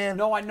what I'm saying?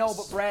 No, I know,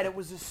 but Brad, it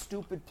was a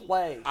stupid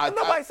play.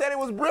 Nobody said it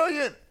was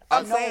brilliant.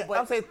 I'm saying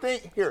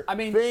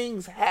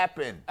things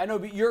happen. I know,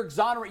 but you're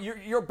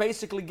exonerating. You're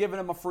basically giving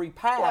him a free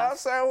pass. Well, I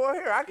say,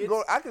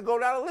 here I could go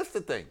down a list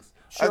of things.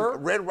 Sure.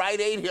 Red Rite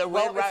Aid here.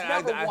 Well, it's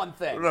never one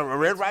thing.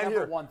 Red Rite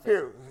here. One thing.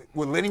 Here,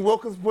 would Lenny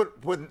Wilkens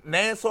put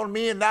Nance on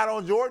me and not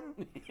on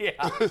Jordan? Yeah.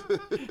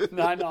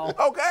 No, I know.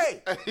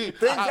 Okay. Things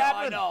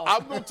happen. I know.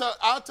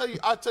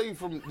 I'll tell you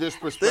from this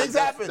perspective. Things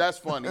happen. That's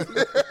funny.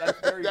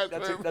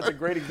 That's a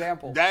great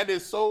example. That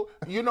is so.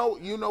 You know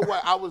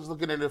what? I was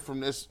looking at it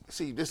from this.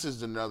 See, this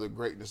is another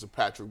greatness of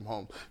Patrick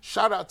Mahomes.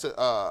 Shout out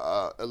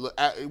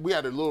to we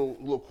had a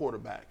little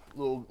quarterback,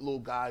 little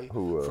guy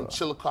from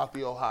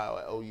Chillicothe, Ohio,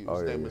 at OU.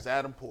 His name is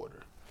Adam Porter.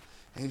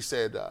 And he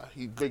said,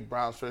 he's big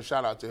Browns fan.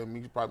 Shout out to him.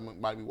 He probably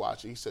might be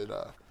watching. He said,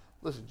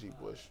 listen, G.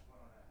 Bush,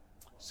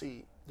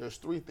 see, there's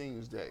 3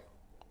 things that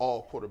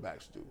all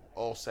quarterbacks do,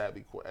 all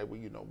savvy quarterbacks.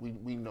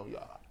 We know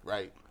y'all,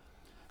 right?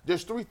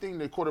 There's 3 things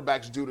that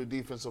quarterbacks do to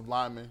defensive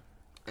linemen,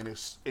 and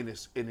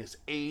it's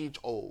age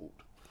old.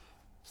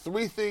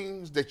 3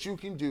 things that you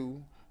can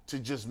do to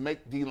just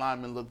make D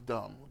linemen look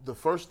dumb. The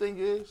first thing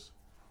is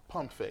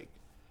pump fake.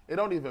 It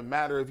don't even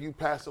matter if you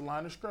pass the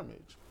line of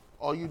scrimmage.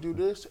 All you do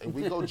this, and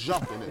we go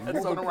jumping and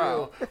moving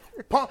around.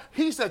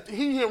 He said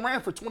he ran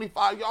for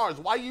 25 yards.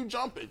 Why are you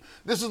jumping?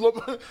 This is a little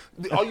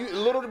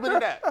bit of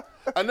that.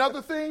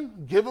 Another thing,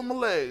 give him a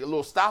leg, a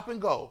little stop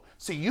and go.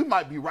 See, you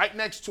might be right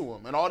next to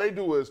him, and all they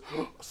do is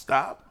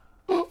stop.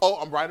 Oh,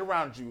 I'm right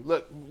around you.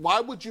 Look,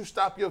 why would you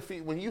stop your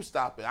feet when you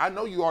stop it? I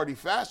know you already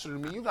faster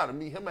than me. You got to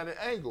meet him at an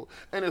angle.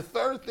 And the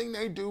third thing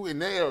they do,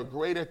 and they are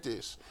great at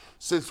this,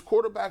 since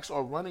quarterbacks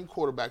are running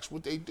quarterbacks,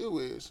 what they do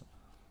is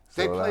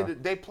they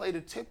play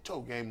the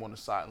tiptoe game on the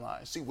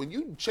sideline. See, when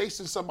you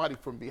chasing somebody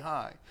from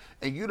behind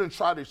and you done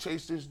try to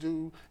chase this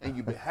dude and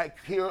you been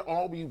here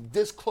all be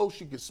this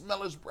close, you can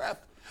smell his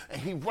breath,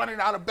 and he running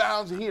out of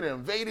bounds and he had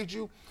invaded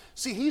you.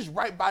 See, he's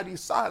right by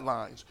these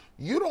sidelines.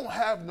 You don't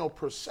have no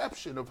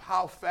perception of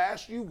how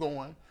fast you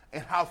going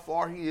and how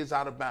far he is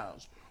out of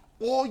bounds.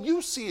 All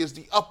you see is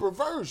the upper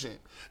version.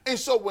 And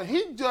so when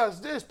he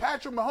does this,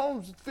 Patrick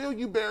Mahomes feel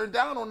you bearing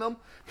down on him,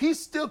 he's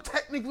still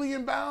technically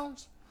in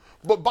bounds.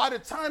 But by the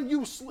time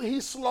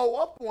he slow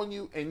up on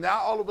you and now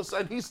all of a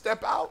sudden he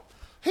step out,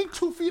 he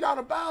 2 feet out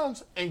of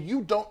bounds and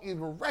you don't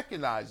even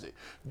recognize it.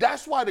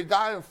 That's why the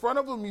guy in front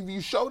of him, if you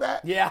show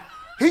that,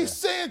 he's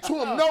saying to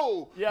him,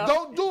 no,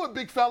 don't do it,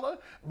 big fella.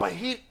 But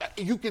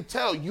you can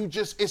tell,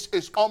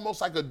 it's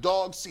almost like a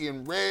dog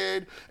seeing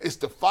red. It's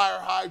the fire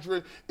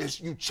hydrant. It's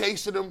you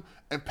chasing him.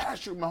 And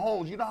Patrick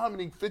Mahomes, you know how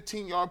many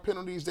 15-yard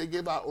penalties they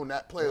give out on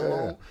that play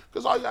alone?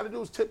 Because all you got to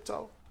do is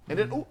tiptoe. And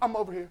then, ooh, I'm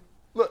over here.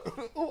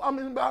 Look, ooh, I'm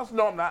in bounds.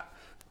 No, I'm not.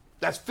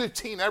 That's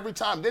 15 every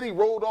time. Then he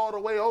rolled all the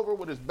way over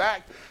with his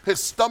back.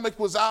 His stomach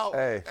was out.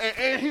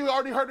 And he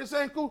already hurt his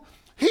ankle.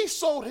 He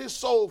sold his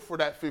soul for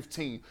that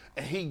 15,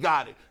 and he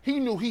got it. He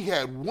knew he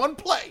had one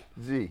play.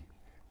 Gee,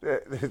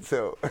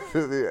 so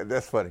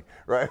that's funny,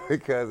 right?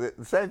 Because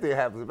the same thing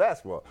happens in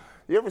basketball.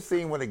 You ever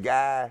seen when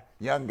a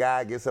young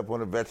guy gets up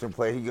on a veteran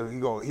play, he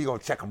gonna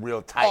check him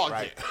real tight,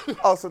 right?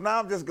 Yeah. So now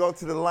I'm just going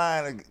to the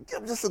line and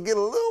just to get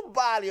a little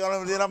body on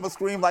him, and then I'm gonna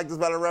scream like this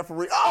by the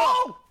referee.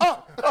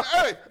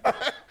 Hey,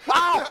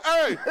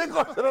 he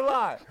goes to the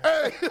line.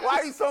 Hey,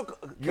 why he so?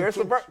 Karis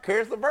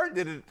LeVert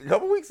did it a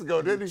couple weeks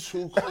ago, didn't he?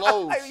 Too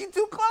close. You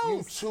too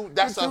close.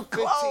 That's a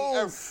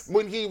 15.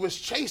 When he was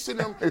chasing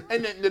him,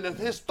 and then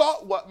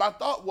my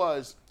thought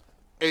was,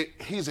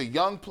 he's a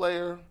young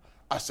player.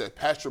 I said,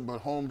 Patrick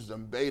Mahomes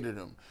done baited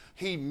him.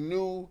 He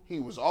knew he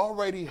was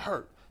already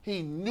hurt.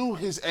 He knew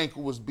his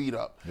ankle was beat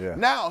up. Yeah.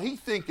 Now he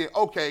thinking,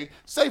 okay,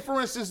 say for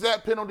instance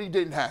that penalty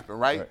didn't happen,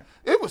 right?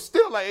 It was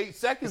still like 8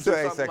 seconds or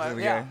something like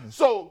that.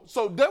 So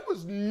there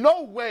was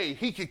no way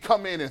he could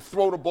come in and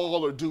throw the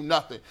ball or do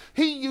nothing.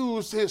 He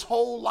used his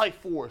whole life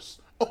force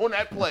on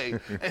that play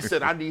and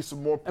said, I need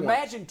some more points.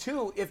 Imagine,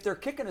 too, if they're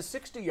kicking a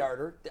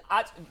 60-yarder.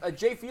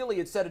 Jay Feely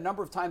had said a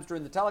number of times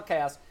during the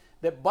telecast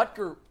that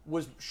Butker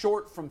was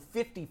short from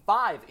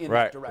 55 in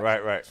that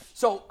direction. Right.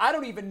 So I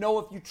don't even know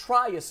if you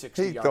try a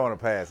 60-yarder. He's throwing a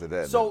pass at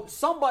that. So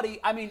somebody,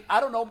 I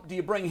don't know, do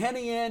you bring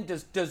Henny in?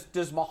 Does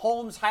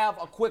Mahomes have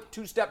a quick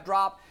two-step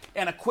drop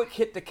and a quick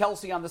hit to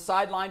Kelsey on the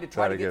sideline to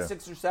try to get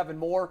 6 or 7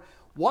 more?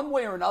 One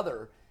way or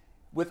another,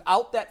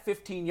 without that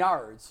 15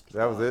 yards.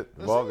 That was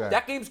it. Ball game.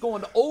 That game's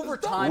going to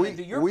overtime, and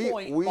to your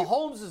point,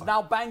 Mahomes is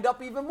now banged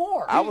up even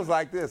more. I was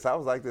like this.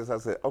 I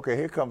said, okay,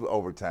 here comes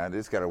overtime. They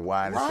just got to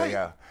wind this thing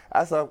out.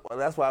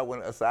 That's why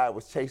when Asad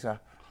was chasing,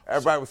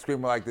 everybody was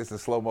screaming like this in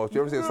slow motion.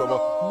 You ever seen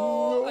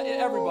slow motion?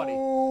 Everybody.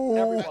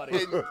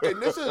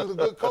 And this is a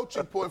good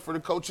coaching point for the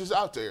coaches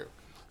out there.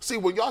 See,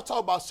 when y'all talk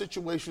about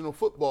situational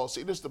football, this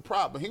is the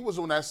problem. He was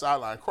on that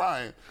sideline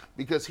crying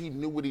because he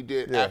knew what he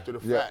did after the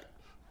fact.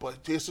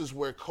 But this is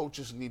where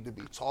coaches need to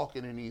be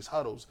talking in these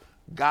huddles.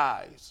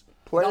 Guys,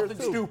 nothing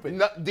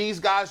stupid. These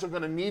guys are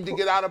going to need to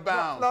get out of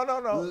bounds.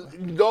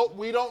 No.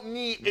 We don't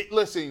need it.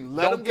 Listen,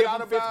 let them get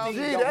out of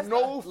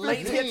bounds.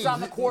 Late hits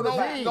on the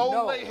quarterback.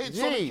 No late hits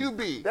on the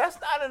QB. That's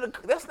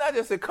not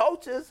just the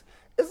coaches.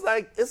 It's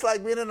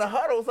like being in the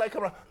huddle. It's like,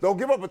 come on, don't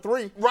give up a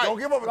 3. Right. Don't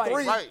give up a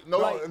 3. Right.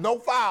 No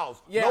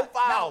fouls. Yeah. No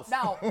fouls.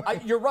 Now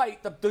you're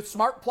right. The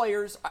smart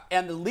players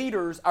and the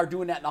leaders are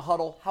doing that in the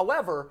huddle.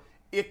 However,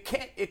 it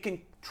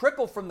can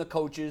trickle from the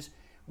coaches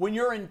when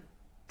you're in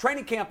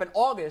training camp in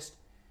August.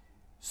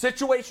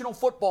 Situational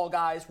football,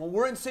 guys. When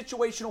we're in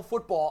situational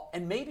football,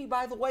 and maybe,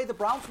 by the way, the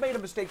Browns made a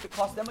mistake that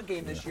cost them a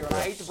game this year, and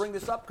I hate to bring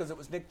this up because it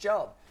was Nick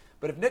Chubb.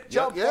 But if Nick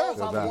Chubb falls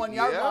on the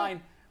 1-yard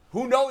line,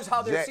 who knows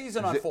how their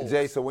season unfolds?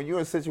 Jay, so when you're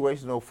in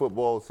situational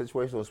football,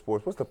 situational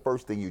sports, what's the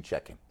first thing you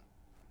checking?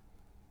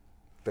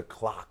 The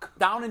clock.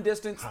 Down and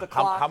distance, the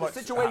clock, the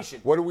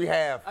situation. What do we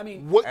have? I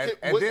mean,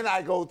 then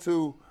I go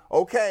to,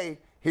 okay,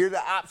 here are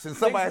the options.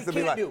 Somebody has to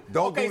be like,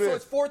 don't do this. So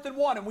it's 4th and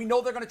 1, and we know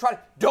they're going to try to,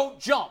 don't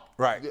jump.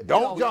 Right.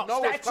 Don't jump.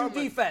 Statue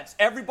defense.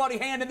 Everybody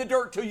hand in the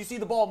dirt till you see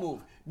the ball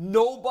move.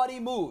 Nobody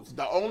moves.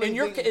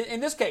 In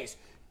this case,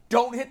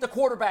 don't hit the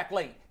quarterback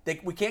late.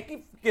 We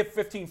can't give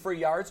 15 free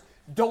yards.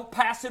 Don't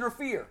pass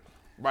interfere.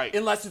 Right.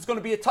 Unless it's going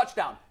to be a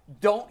touchdown.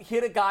 Don't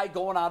hit a guy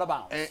going out of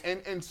bounds.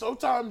 And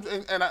sometimes,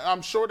 and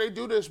I'm sure they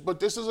do this, but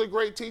this is a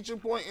great teaching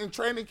point in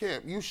training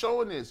camp. You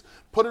showing this.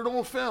 Put it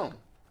on film.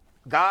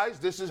 Guys,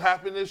 this has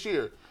happened this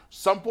year.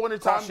 Some point in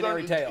time it's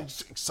going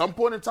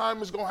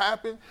to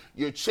happen.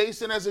 You're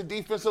chasing as a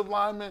defensive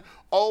lineman.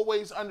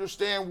 Always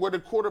understand where the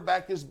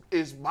quarterback is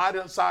by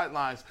the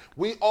sidelines.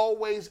 We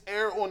always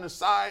err on the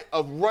side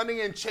of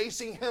running and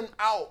chasing him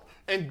out.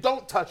 And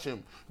don't touch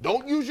him.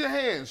 Don't use your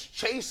hands.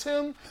 Chase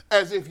him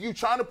as if you're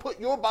trying to put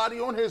your body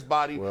on his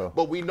body,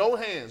 but we know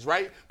hands,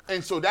 right?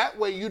 And so that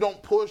way you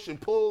don't push and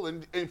pull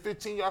in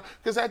 15 yards.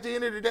 Because at the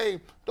end of the day,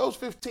 those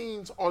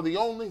 15s are the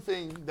only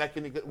thing that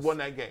can win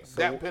that game.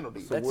 That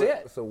penalty. That's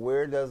it. So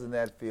where doesn't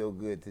that feel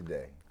good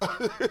today?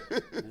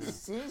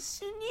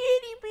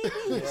 Cincinnati,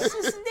 baby.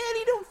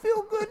 Cincinnati don't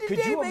feel good today,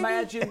 Could you baby.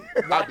 imagine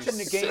watching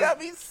the game? I'd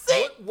be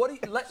sick. What do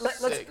you,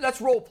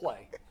 let's role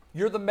play.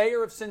 You're the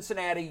mayor of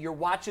Cincinnati. You're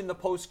watching the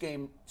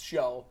post-game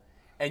show,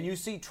 and you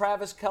see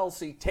Travis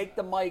Kelce take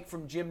the mic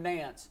from Jim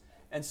Nantz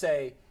and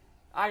say,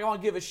 I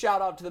want to give a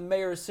shout-out to the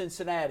mayor of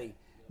Cincinnati.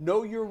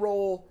 Know your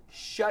role.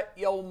 Shut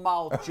your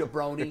mouth,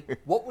 jabroni.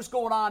 What was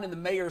going on in the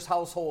mayor's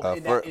household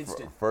in that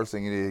instant? First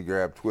thing you need to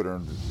grab Twitter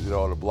and do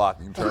all the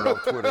blocking. Turn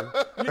off Twitter.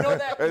 You know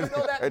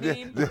that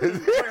meme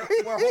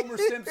where Homer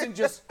Simpson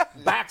just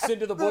backs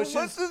into the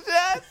bushes?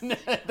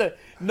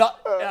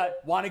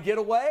 Want to get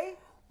away?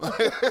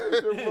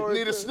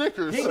 Need a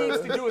Snickers. He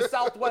needs to do a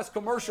Southwest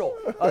commercial,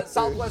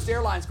 Southwest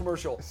Airlines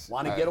commercial.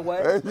 Want to get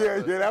away? Yeah,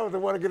 that was the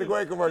want to get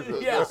away commercial.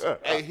 Yes.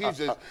 Hey,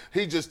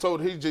 he just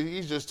told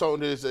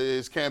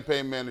his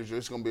campaign manager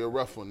it's gonna be a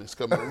rough one. It's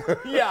coming.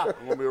 Yeah. It's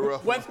gonna be a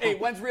rough one.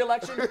 When's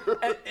re-election?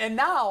 And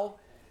now,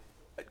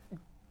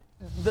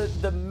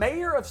 the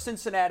mayor of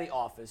Cincinnati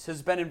office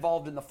has been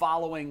involved in the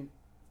following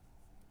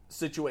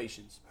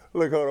situations.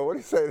 Look, hold on. What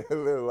did he say to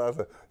little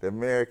Laza? The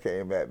mayor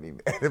came at me.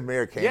 The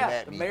mayor came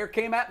at me. The mayor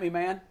came at me,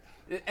 man.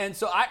 And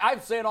so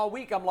I've said all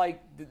week, I'm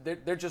like,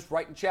 they're just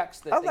writing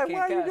checks that they can't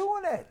cash. Why are you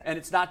doing that? And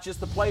it's not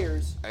just the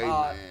players.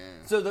 Hey,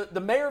 so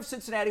the mayor of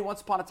Cincinnati, once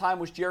upon a time,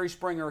 was Jerry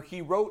Springer.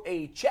 He wrote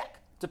a check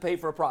to pay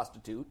for a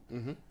prostitute.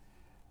 Mm-hmm.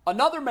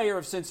 Another mayor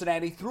of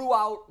Cincinnati threw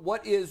out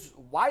what is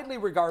widely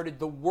regarded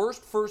the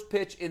worst first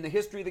pitch in the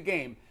history of the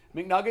game.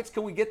 McNuggets,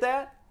 can we get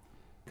that?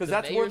 Because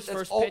that's mayor's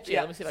first pitch. Yeah,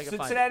 let me see if I can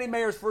find it. Cincinnati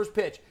mayor's first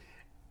pitch.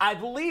 I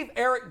believe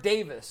Eric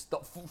Davis, the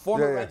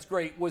former Reds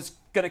great, was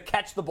going to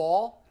catch the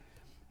ball.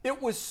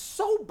 It was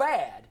so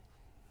bad,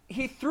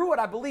 he threw it,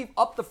 I believe,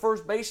 up the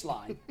first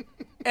baseline.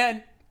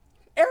 And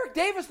Eric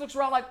Davis looks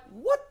around like,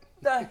 what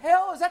the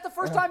hell? Is that the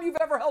first time you've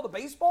ever held a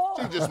baseball?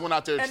 He just went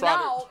out there and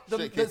tried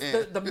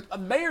it. The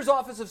mayor's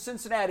office of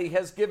Cincinnati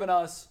has given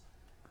us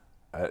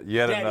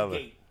yet Danny another.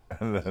 Gate.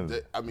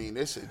 I mean,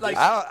 this is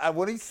Like-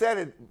 when he said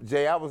it,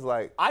 Jay, I was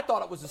like, I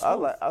thought it was a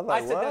spoof.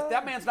 I said, that, what?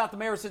 that man's not the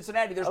mayor of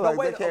Cincinnati. There's no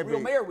way that a real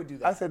mayor would do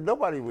that. I said,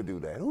 nobody would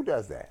do that. Who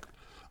does that?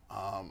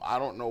 I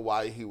don't know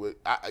why he would.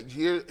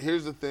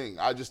 Here's the thing.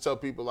 I just tell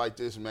people like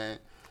this, man.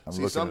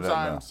 See,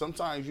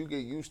 sometimes you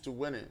get used to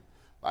winning.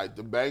 Like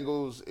the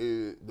Bengals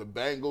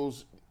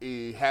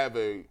have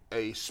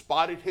a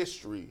spotted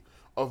history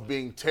of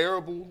being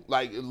terrible,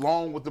 like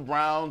along with the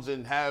Browns,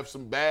 and have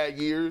some bad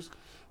years.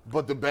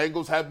 But the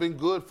Bengals have been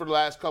good for the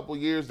last couple of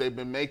years. They've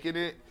been making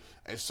it.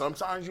 And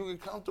sometimes you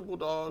get comfortable,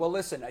 dog. Well,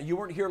 listen, you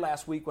weren't here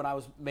last week when I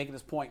was making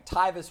this point.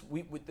 Tyvis,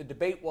 the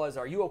debate was,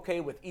 are you okay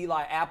with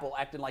Eli Apple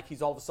acting like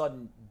he's all of a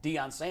sudden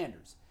Deion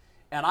Sanders?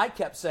 And I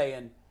kept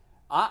saying,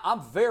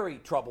 I'm very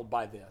troubled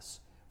by this.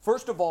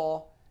 First of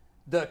all,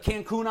 the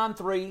Cancun on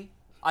 3,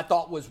 I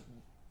thought was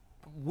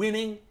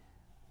winning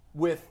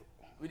with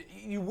 –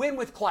 you win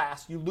with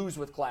class, you lose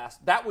with class.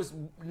 That was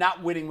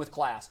not winning with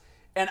class.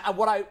 And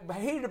what I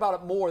hated about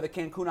it more, the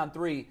Cancun on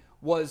 3,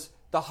 was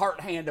the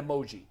heart hand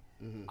emoji.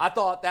 Mm-hmm. I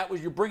thought that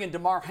was, you're bringing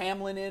Damar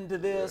Hamlin into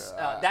this.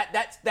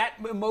 That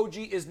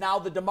emoji is now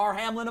the Damar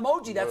Hamlin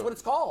emoji. That's what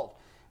it's called.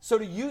 So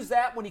to use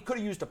that when he could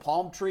have used a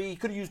palm tree, he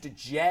could have used a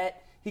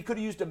jet, he could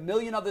have used a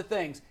million other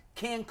things.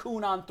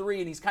 Cancun on 3,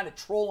 and he's kind of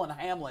trolling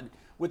Hamlin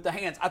with the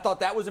hands. I thought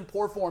that was in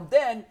poor form.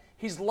 Then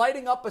he's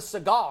lighting up a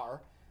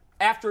cigar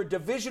after a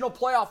divisional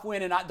playoff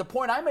win. And the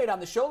point I made on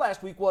the show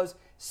last week was,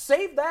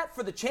 save that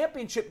for the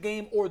championship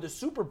game or the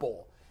Super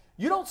Bowl.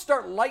 You don't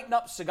start lighting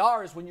up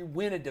cigars when you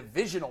win a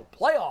divisional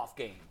playoff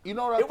game. You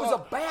know what it was a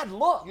bad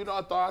look. You know,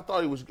 I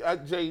thought he was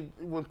Jay.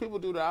 When people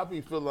do that, I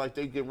be feeling like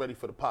they get ready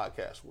for the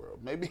podcast world.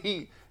 Maybe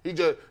he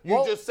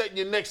just setting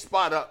your next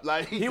spot up.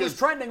 Like he was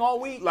trending all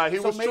week. Like he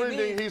was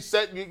trending. He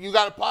said you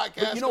got a podcast.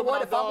 But you know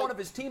what? If I'm dog. one of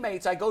his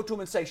teammates, I go to him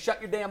and say,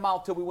 "Shut your damn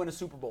mouth till we win a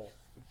Super Bowl."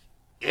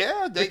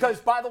 Yeah, because,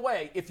 by the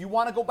way, if you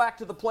want to go back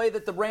to the play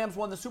that the Rams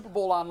won the Super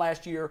Bowl on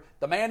last year,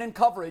 the man in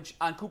coverage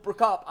on Cooper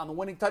Kupp on the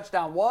winning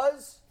touchdown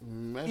was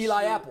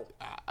Eli Apple.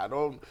 I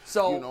don't.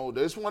 So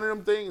there's one of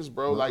them things,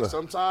 bro. Like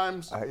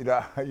sometimes, I'm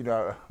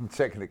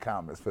checking the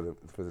comments for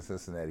the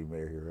Cincinnati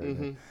mayor here, right?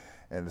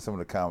 Mm-hmm. And some of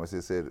the comments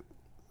it said,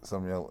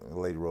 some young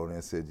lady wrote in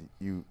and said,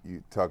 "You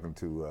talking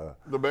to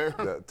the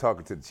mayor?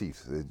 Talking to the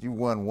Chiefs. Said, you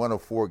won 1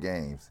 of 4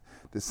 games.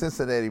 The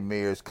Cincinnati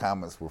mayor's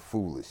comments were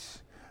foolish.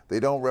 They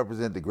don't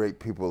represent the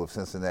great people of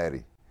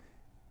Cincinnati.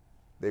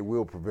 They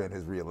will prevent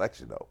his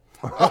re-election, though."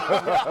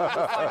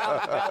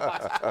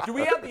 Do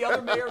we have the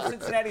other mayor of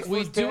Cincinnati's We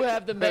first do pick?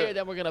 have the mayor,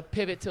 then we're going to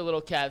pivot to a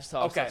little Cavs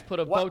talk. Okay. Let's put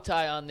a bow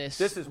tie on this.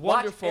 This is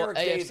wonderful Eric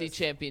AFC Davis.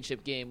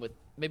 Championship game with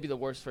maybe the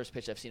worst first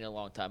pitch I've seen in a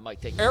long time.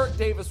 Mike, take it. Eric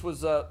Davis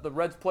was the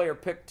Reds player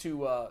picked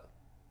to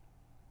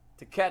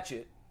catch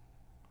it.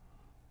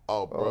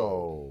 Oh,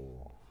 bro.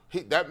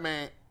 That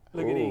man.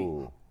 Look at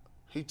him.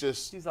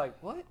 He's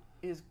like, what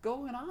is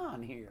going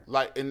on here?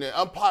 Like, and the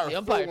umpire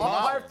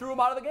threw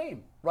him out of the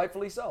game,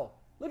 rightfully so.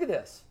 Look at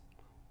this.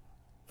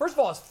 First of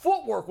all, his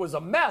footwork was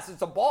a mess.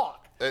 It's a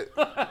balk.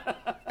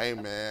 Hey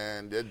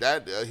man,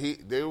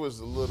 there was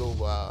a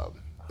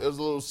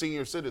little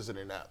senior citizen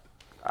in that.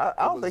 I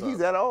don't think he's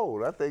that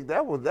old. I think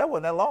that wasn't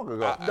that long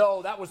ago.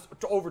 No, that was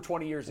over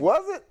 20 years ago.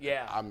 Was it?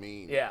 Yeah. I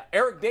mean. Yeah.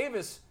 Eric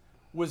Davis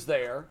was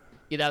there.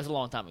 Yeah, that was a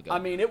long time ago. I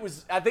mean,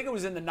 I think it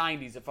was in the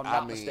 90s, if I'm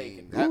not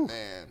mistaken. That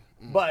man.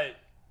 But,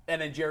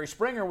 and then Jerry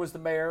Springer was the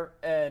mayor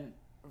and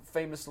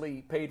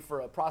famously paid for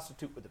a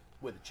prostitute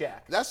with a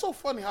check. That's so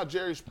funny how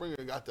Jerry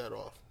Springer got that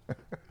off.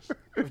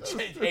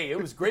 Hey,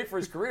 it was great for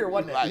his career,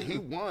 wasn't it? Like he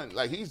won,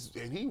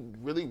 he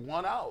really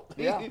won out.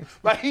 Yeah.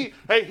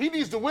 He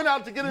needs to win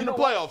out to get in the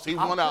playoffs. He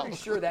won out. I'm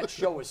pretty sure that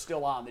show is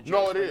still on. The Jerry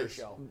No, it Springer is.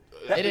 Show.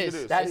 It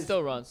is. That It is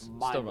still runs. Still runs.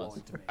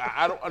 mind-blowing to me.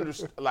 I don't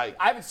understand. Like,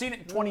 I haven't seen it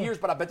in 20 years,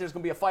 but I bet there's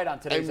going to be a fight on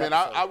today's hey man,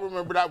 episode. I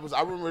remember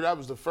that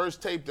was the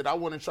first tape that I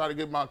went and tried to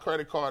get my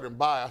credit card and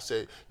buy. I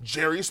said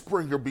Jerry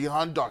Springer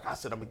Beyond Dark. I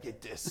said I'm gonna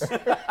get this.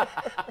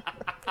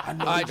 I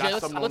know All right, Jay,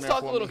 let's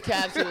talk a little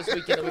Cavs here this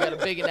weekend. We got a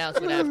big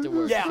announcement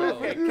afterwards. Yeah, so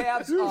okay,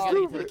 Cavs.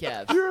 Getting to the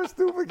Cavs. You're a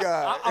stupid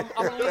guy. I'm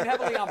going to lean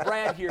heavily on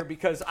Brad here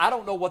because I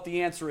don't know what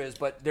the answer is,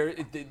 but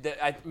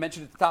I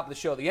mentioned at the top of the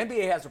show, the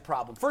NBA has a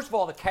problem. First of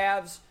all, the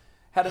Cavs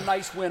had a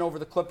nice win over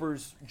the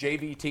Clippers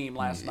JV team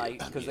last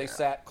night because they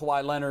sat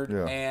Kawhi Leonard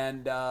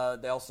and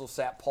they also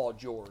sat Paul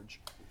George,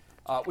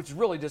 which is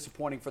really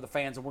disappointing for the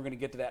fans, and we're going to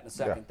get to that in a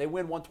second. Yeah. They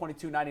win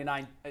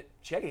 122-99.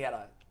 Shaggy had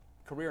a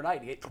career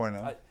night. He hit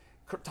 29.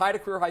 Tied a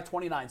career high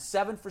 29,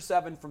 7 for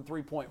 7 from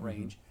three-point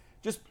range.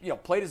 Just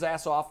played his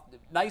ass off.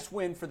 Nice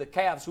win for the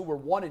Cavs, who were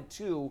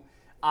 1-2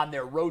 on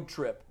their road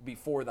trip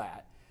before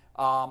that.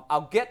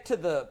 I'll get to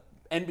the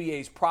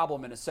NBA's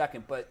problem in a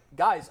second, but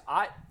guys,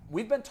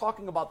 we've been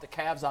talking about the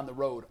Cavs on the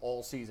road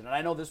all season, and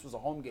I know this was a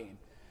home game,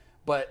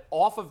 but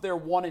off of their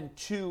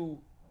 1-2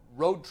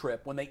 road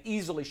trip, when they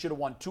easily should have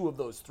won 2 of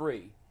those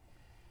 3,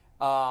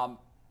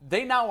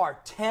 they now are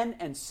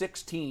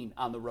 10-16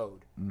 on the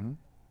road. Mm-hmm.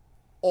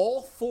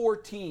 All 4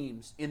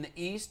 teams in the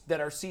East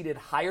that are seated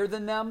higher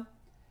than them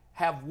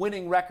have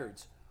winning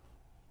records,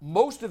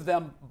 most of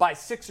them by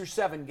 6 or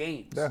 7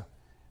 games. Yeah.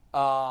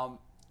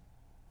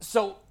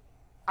 So,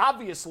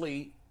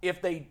 obviously,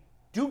 if they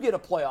do get a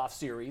playoff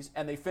series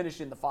and they finish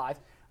in the 5,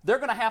 they're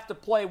going to have to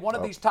play one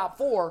of these top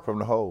 4 from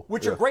the hole,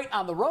 which are great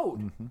on the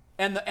road. Mm-hmm.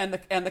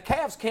 And the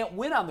Cavs can't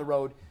win on the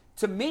road.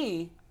 To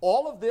me,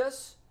 all of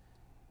this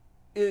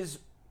is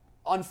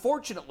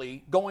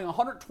unfortunately going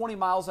 120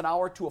 miles an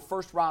hour to a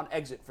first-round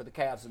exit for the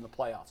Cavs in the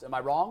playoffs. Am I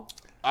wrong?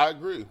 I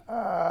agree.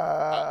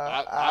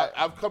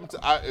 I've come to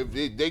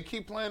if they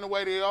keep playing the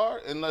way they are,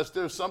 unless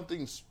there's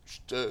something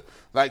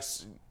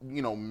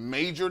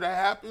major that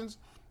happens,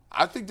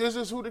 I think this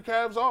is who the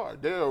Cavs are.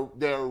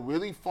 They're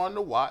really fun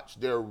to watch.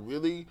 They're a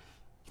really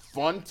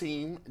fun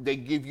team. They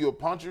give you a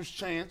puncher's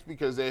chance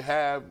because they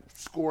have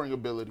scoring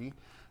ability.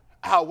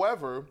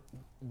 However,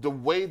 the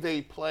way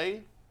they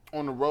play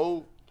on the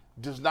road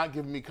does not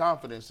give me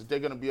confidence that they're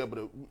going to be able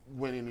to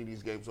win any of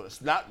these games.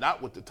 It's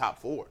not with the top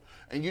 4.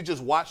 And you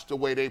just watch the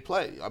way they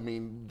play. I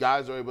mean,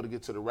 guys are able to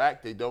get to the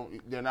rack.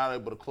 They're not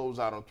able to close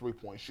out on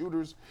three-point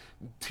shooters.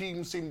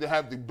 Teams seem to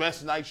have the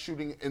best night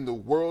shooting in the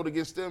world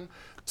against them.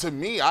 To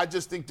me, I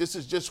just think this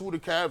is just who the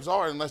Cavs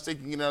are, unless they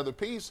can get another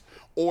piece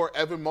or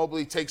Evan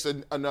Mobley takes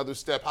another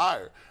step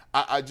higher.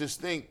 I just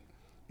think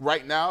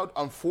right now,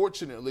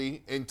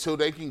 unfortunately, until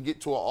they can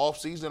get to an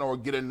offseason or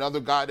get another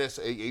guy that's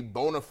a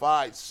bona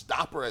fide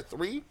stopper at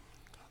 3,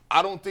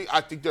 I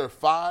think they're a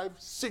 5,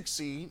 6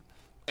 seed,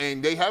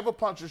 and they have a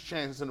puncher's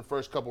chance in the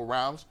first couple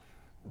rounds,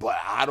 but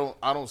I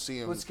don't see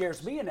them. What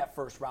scares me in that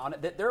first round,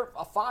 that they're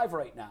a 5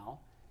 right now.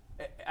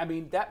 I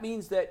mean, that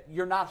means that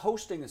you're not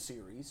hosting a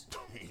series,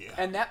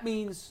 and that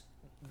means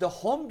the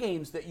home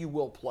games that you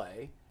will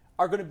play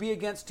are going to be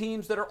against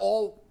teams that are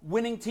all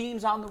winning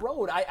teams on the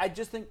road. I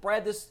just think,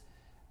 Brad,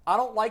 I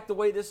don't like the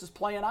way this is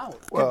playing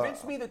out.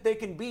 Convince me that they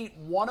can beat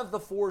one of the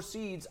 4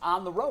 seeds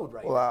on the road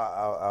right now.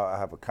 Well, I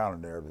have a counter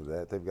narrative to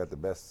that. They've got the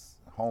best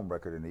home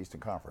record in the Eastern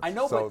Conference. I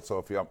know,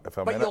 so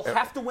but you'll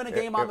have to win a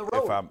game on the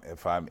road.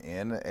 If I'm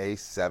in a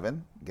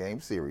 7-game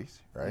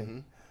series, right? Mm-hmm.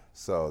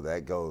 So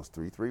that goes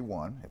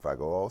 3-3-1 if I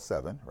go all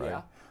 7, right?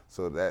 Yeah.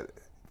 So that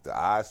if the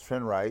odds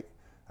trend right,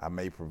 I'm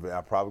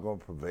probably going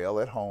to prevail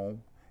at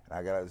home, and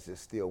I got to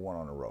just steal 1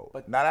 on the road.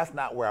 But now that's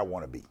not where I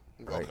want to be.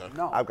 Right? Okay.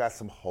 No. I've got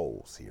some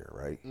holes here,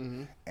 right?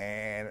 Mm-hmm.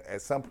 And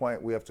at some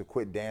point, we have to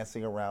quit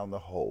dancing around the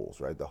holes,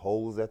 right? The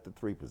hole is at the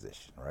 3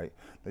 position, right?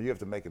 Now you have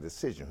to make a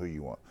decision who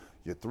you want.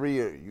 Your 3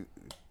 are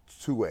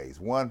 2 ways.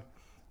 1,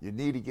 you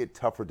need to get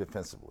tougher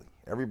defensively.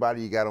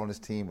 Everybody you got on this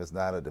team is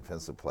not a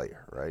defensive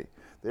player, right?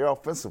 They're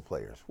offensive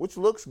players, which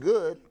looks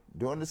good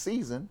during the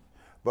season.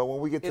 But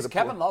when we get to the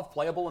Kevin Love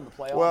playable in the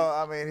playoffs? Well,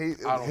 I mean,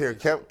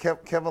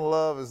 Kevin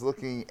Love is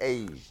looking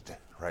aged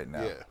right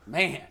now. Yeah.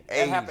 Man,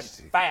 that happened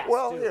fast.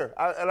 Well, too.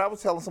 I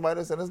was telling somebody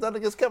this, and there's nothing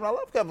against Kevin. I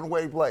love Kevin the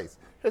way he plays.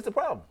 Here's the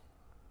problem.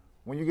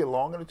 When you get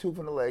long in the tooth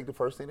in the leg, the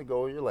first thing to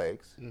go are your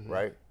legs,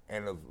 right?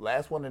 And the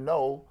last one to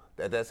know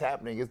that that's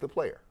happening is the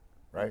player,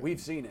 right? We've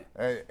seen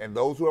it. And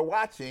those who are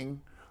watching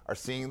are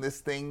seeing this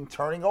thing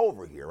turning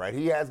over here, right?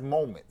 He has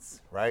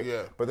moments, right?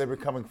 Yeah. But they're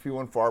becoming few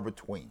and far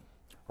between,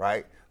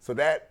 right? So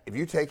that if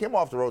you take him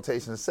off the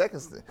rotation,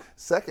 second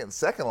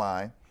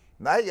line,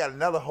 Now you got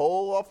another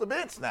hole off the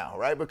bench now,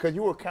 right? Because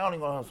you were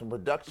counting on some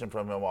production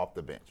from him off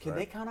the bench. Can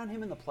they count on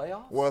him in the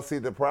playoffs? Well, see,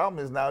 the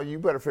problem is now you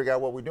better figure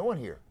out what we're doing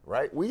here,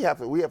 right? We have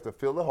to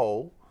fill the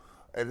hole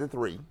at the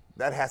 3.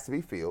 That has to be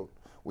filled.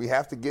 We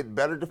have to get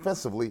better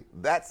defensively.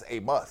 That's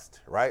a must,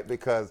 right?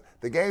 Because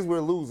the games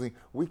we're losing,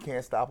 we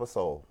can't stop a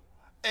soul.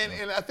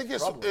 And I think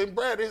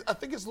Brad, I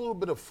think it's a little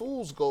bit of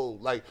fool's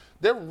gold. Like,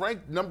 they're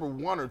ranked number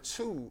 1 or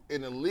 2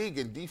 in the league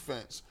in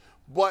defense.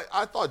 But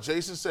I thought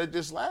Jason said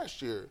this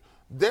last year.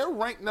 They're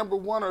ranked number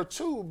 1 or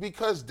 2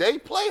 because they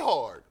play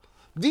hard.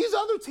 These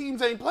other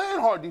teams ain't playing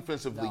hard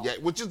defensively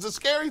yet, which is a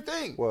scary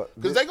thing.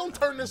 Because they're going to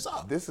turn this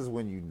up. This is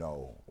when you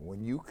know,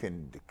 when you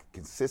can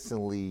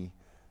consistently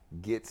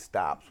get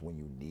stops when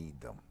you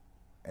need them.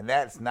 And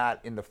that's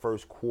not in the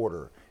first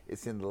quarter.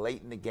 It's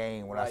late in the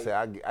game when I say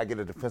I get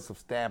a defensive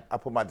stamp. I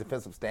put my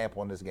defensive stamp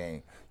on this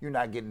game. You're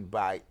not getting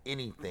by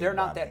anything. They're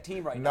not that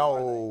team right now.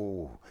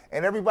 No.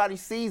 And everybody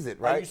sees it,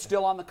 right? Are you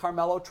still on the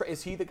Carmelo?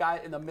 Is he the guy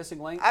in the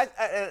missing link?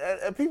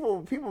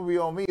 People be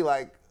on me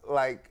like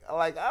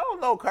I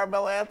don't know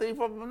Carmelo Anthony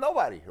from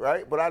nobody,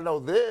 right? But I know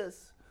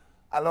this.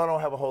 I know I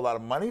don't have a whole lot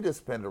of money to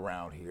spend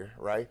around here,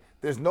 right?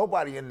 There's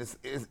nobody in this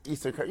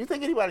Eastern Conference. You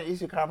think anybody in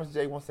Eastern Conference,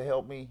 Jay, wants to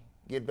help me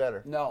get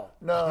better? No.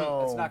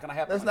 It's not going to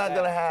happen. That's not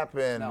going to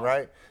happen,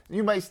 right?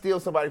 You may steal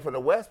somebody from the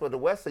West, but the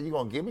West said you're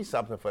going to give me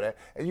something for that,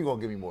 and you're going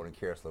to give me more than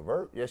Karis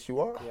LeVert. Yes,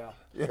 you are. Yeah.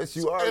 Yes,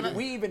 you are. Do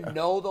we even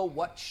know, though,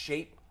 what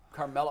shape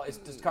Carmelo is?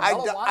 Does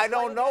Carmelo want to I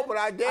don't know, but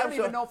I don't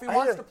even know if he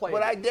wants to play.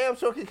 But I damn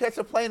sure can catch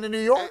a plane in New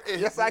York.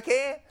 Yes, I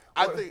can.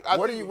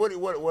 What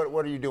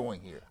are you doing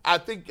here? I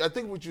think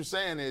what you're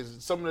saying is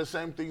some of the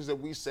same things that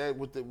we said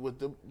with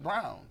the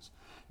Browns.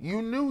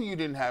 You knew you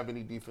didn't have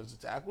any defensive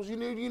tackles. You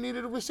knew you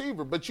needed a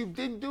receiver, but you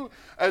didn't do.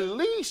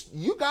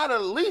 You gotta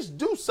at least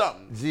do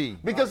something.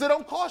 Because it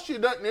don't cost you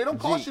nothing. It don't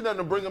cost you nothing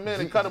to bring them in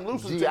and cut them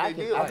loose until they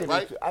deal,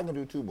 right? I can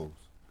do 2 moves.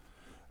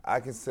 I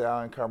can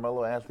sign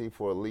Carmelo Anthony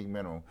for a league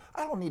minimum.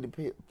 I don't need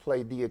to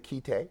play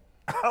Diakite.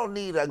 I don't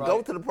need to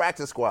go to the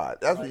practice squad.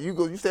 That's what you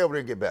go. You stay over there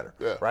and get better,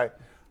 right?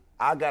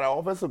 I got an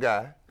offensive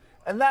guy,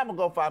 and now I'm gonna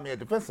go find me a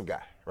defensive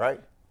guy,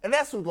 right? And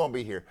that's who's going to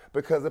be here.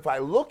 Because if I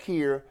look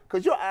here,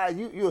 because your eyes,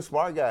 you're a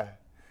smart guy.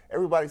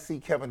 Everybody see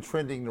Kevin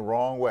trending the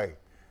wrong way.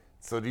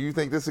 So do you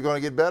think this is going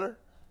to get better?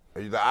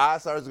 Are the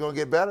odds are it's going to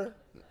get better?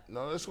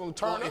 No, it's going to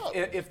turn up.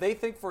 If they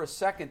think for a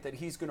second that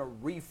he's going to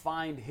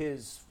refine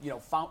his,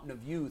 fountain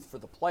of youth for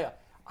the playoff,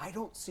 I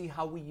don't see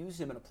how we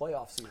use him in a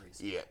playoff series.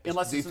 Yeah,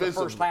 unless it's in the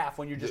first half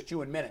when you're just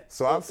chewing minutes.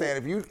 So I'm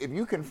saying if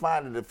you can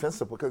find a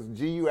defensive, because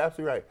you're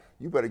absolutely right.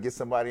 You better get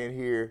somebody in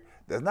here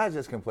that's not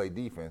just can play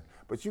defense,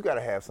 but you got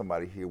to have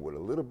somebody here with a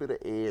little bit of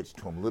edge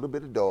to him, a little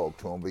bit of dog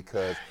to him,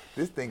 because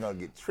this thing gonna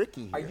get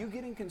tricky here. Are you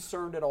getting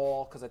concerned at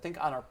all? Because I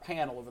think on our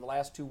panel over the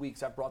last 2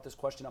 weeks, I've brought this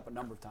question up a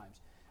number of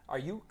times. Are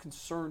you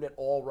concerned at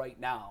all right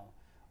now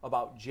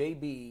about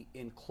JB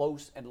in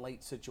close and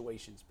late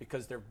situations?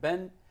 Because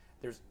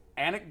there's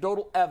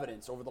anecdotal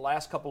evidence over the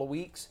last couple of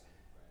weeks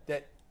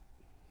that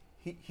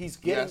he's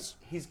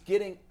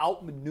getting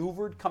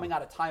outmaneuvered coming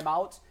out of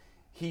timeouts.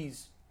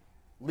 He's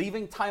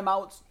leaving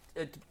timeouts,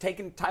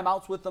 taking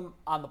timeouts with them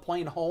on the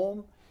plane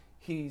home.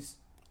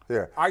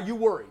 Are you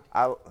worried?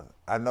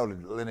 I know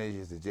the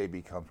lineages that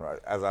JB comes from.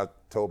 As I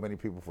told many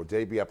people, for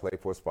JB, I played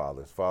for his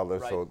father.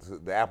 Right. So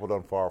the apple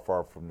doesn't fall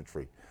far from the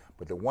tree.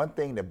 But the one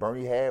thing that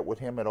Bernie had with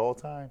him at all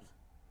times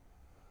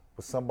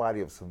was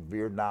somebody of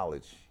severe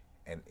knowledge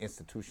and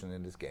institution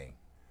in this game.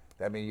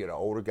 That means you're the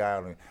older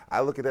guy.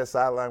 I look at that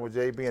sideline with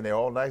JB, and they're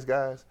all nice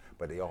guys,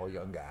 but they're all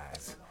young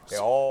guys. They're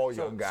all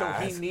young guys.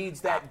 So he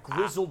needs that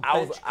grizzled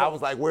I bench I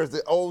was like, where's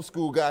the old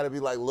school guy to be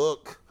like,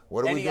 look,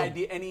 what are we doing?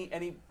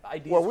 Any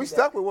ideas? Well, we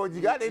stuck with what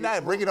you got. They're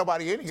not bringing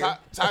nobody in here.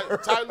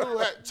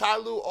 Ty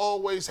Lue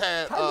always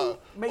had. Ty Lue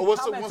made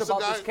comments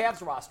about this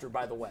Cavs roster,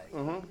 by the way,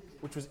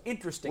 which was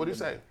interesting. What did he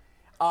say?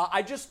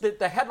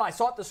 The headline, I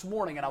saw it this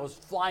morning, and I was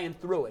flying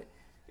through it.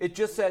 It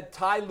just said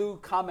Ty Lue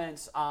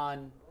comments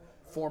on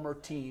former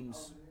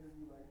team's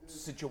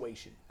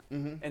situation.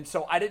 And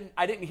so I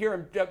didn't hear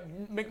him.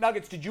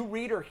 McNuggets, did you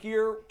read or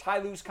hear Ty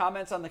Lue's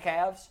comments on the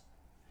Cavs?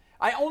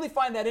 I only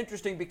find that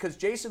interesting because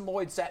Jason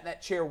Lloyd sat in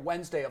that chair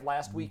Wednesday of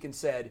last week and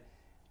said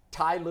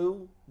Ty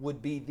Lue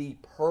would be the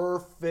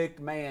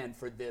perfect man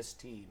for this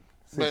team.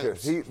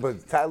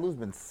 But Ty Lue's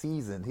been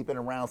seasoned. He's been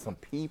around some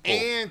people.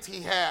 And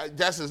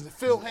that's his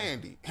Phil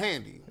Handy.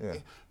 Yeah.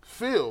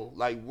 Phil,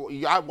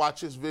 I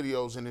watch his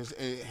videos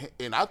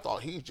and I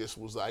thought he just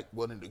was like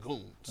one of the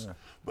goons. Yeah.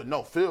 But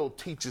no, Phil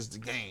teaches the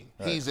game.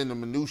 Right. He's in the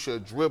minutia,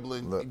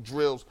 dribbling,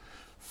 drills.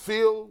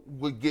 Phil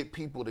would get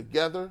people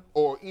together,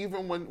 or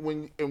even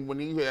when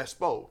he had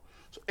Spo.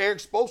 So Eric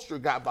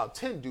Spoelstra got about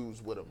 10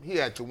 dudes with him. He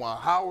had Juwan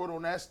Howard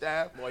on that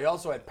staff. Well, he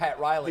also had Pat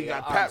Riley. He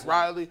got Pat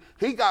Riley.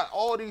 He got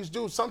all these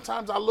dudes.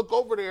 Sometimes I look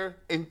over there,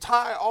 and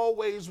Ty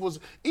always was,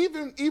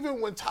 even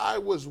when Ty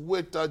was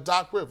with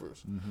Doc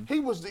Rivers, he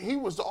was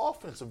the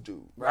offensive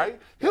dude,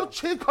 right? He'll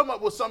come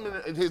up with something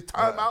in his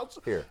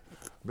timeouts. Here.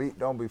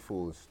 Don't be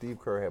foolish. Steve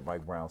Kerr had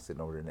Mike Brown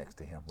sitting over there next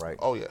to him, right?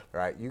 Oh, yeah.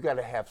 Right? You got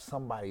to have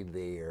somebody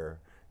there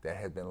that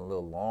has been a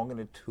little long in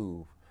the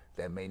tooth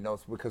that may know.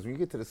 Because when you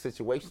get to the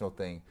situational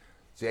thing,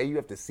 Jay, you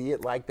have to see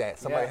it like that.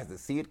 Somebody has to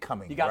see it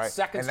coming. You got right?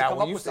 seconds and to now come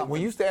when up you with something.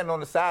 When you stand on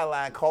the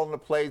sideline calling the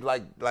plays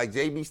like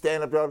JB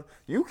standing up there,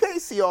 you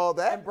can't see all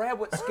that. And Brad,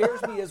 what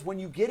scares me is when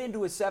you get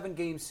into a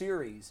 7-game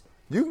series,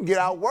 you can get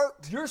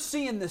outworked. You're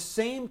seeing the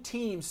same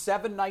team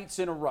 7 nights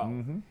in a row.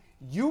 Mm-hmm.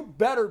 You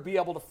better be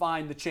able to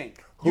find the chink.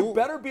 You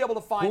better be able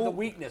to find the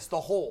weakness,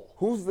 the hole.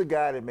 Who's the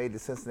guy that made the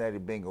Cincinnati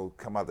Bengals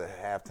come out at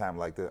halftime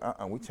like this?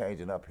 We're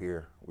changing up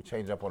here. We're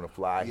changing up on the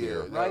fly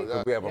here. Right.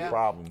 Because we have a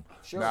problem.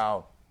 Sure.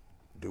 Now,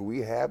 do we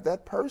have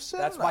that person?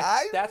 That's my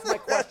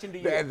question to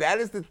you. That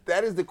is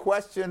the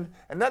question.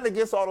 And nothing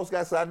against all those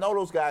guys. 'Cause I know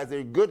those guys.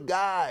 They're good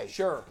guys.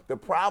 Sure. The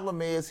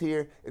problem is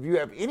here, if you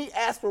have any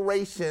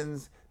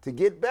aspirations to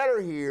get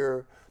better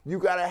here, you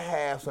got to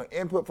have some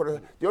input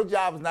your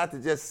job is not to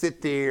just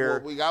sit there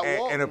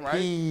and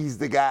appease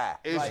the guy.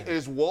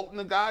 Is Walton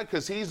the guy?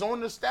 Because he's on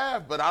the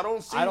staff, but I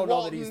don't see I don't know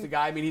Walton. that he's the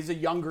guy. I mean, he's a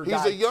younger guy.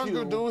 He's a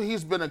younger dude.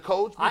 He's been a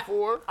coach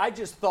before. I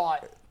just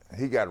thought.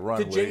 He got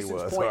run where he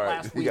was. All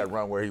right. He got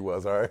run where he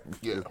was. All right.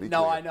 Yeah.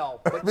 No, I know.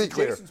 But be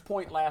clear. Jason's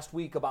point last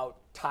week about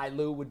Ty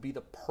Lue would be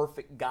the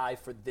perfect guy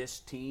for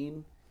this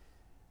team,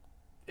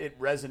 it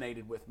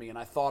resonated with me, and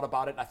I thought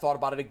about it. And I thought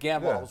about it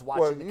again while I was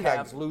watching the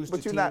Cavs lose to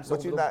teams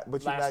over the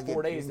last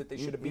 4 days that they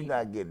should have beaten. You're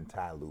not getting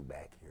Ty Lue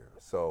back here.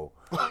 So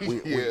we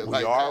Yeah, are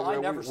like, where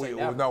I never say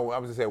never. No,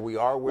 I'm just saying we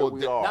are where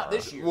we are. Not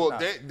this year. Well,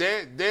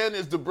 Dan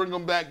is to bring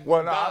him back.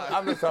 Well, no,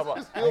 I'm just talking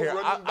about. He'll Here,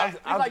 bring him back.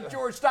 He's like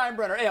George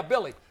Steinbrenner. Hey,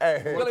 Billy.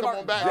 Hey, Billy come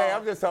Martin. on back. Jay,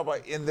 I'm just talking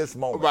about in this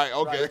moment. Right,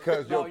 okay.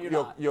 Because No, you're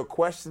not. your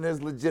question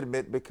is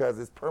legitimate because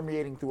it's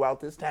permeating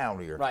throughout this town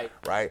here. Right.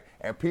 Right.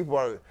 And people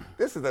are.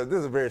 This is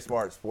a very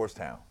smart sports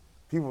town.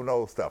 People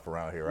know stuff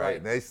around here, right? Right.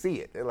 And they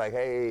see it. They're like,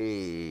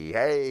 hey,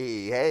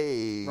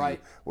 Right.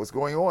 what's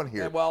going on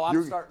here? And, well,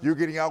 you're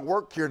getting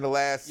outworked here in the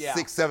last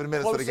 6-7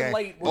 minutes Close of the game. and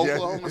late.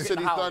 Oklahoma We're City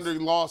getting housed. Thunder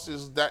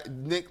losses,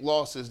 Nick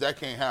losses, that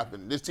can't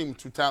happen. This team is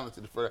too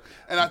talented for that.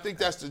 And I think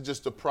that's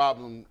just the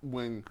problem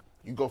when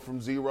you go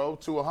from 0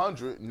 to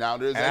 100. Now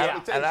there's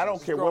expectations. And I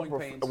don't care growing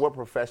pains. what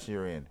profession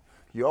you're in.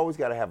 You always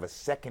got to have a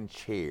second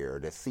chair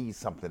that sees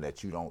something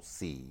that you don't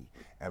see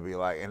and be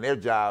like, and their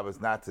job is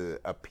not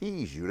to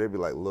appease you. They'd be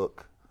like,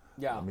 look,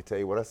 let me tell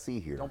you what I see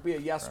here. Don't be a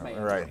yes man.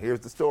 All right, here's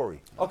the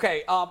story.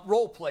 Okay,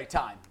 role play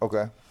time.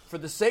 Okay. For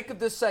the sake of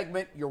this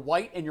segment, you're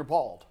white and you're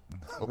bald.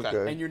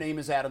 Okay. And your name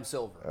is Adam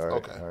Silver. All right,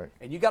 Okay. all right.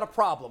 And you got a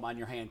problem on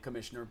your hand,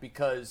 Commissioner,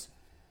 because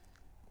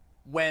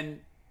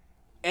when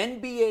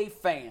NBA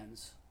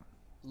fans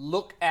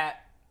look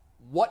at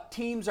what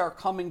teams are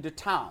coming to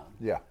town,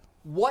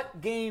 what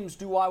games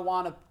do I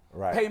want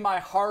to pay my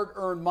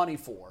hard-earned money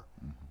for?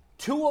 Mm-hmm.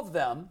 2 of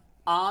them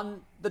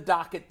on the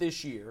docket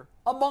this year,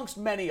 amongst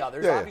many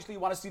others. Obviously, you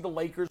want to see the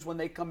Lakers when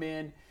they come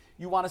in.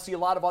 You want to see a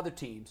lot of other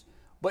teams.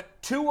 But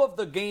 2 of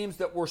the games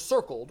that were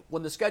circled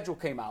when the schedule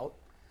came out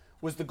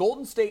was the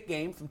Golden State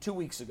game from 2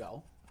 weeks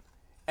ago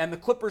and the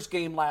Clippers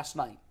game last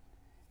night.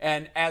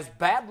 And as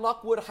bad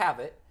luck would have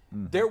it,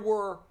 there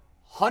were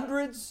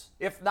hundreds,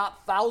 if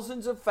not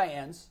thousands of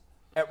fans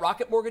at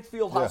Rocket Mortgage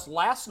Fieldhouse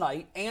last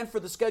night and for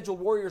the scheduled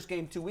Warriors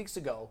game 2 weeks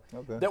ago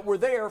that were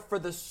there for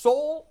the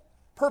sole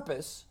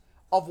purpose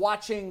of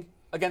watching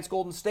against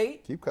Golden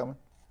State. Keep coming.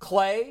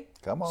 Clay.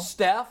 Come on.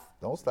 Steph.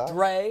 Don't stop.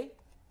 Dre.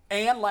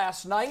 And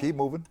last night. Keep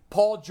moving.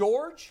 Paul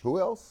George. Who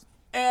else?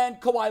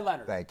 And Kawhi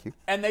Leonard. Thank you.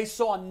 And they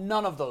saw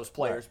none of those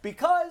players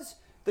because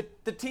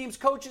the team's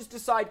coach's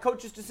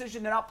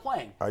decision they're not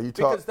playing.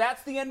 Because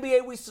that's the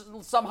NBA we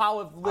somehow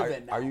have live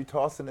in now. Are you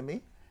tossing to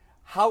me?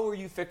 How are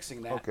you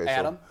fixing that,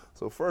 Adam?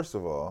 So first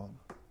of all,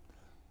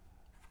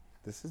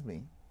 this is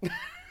me.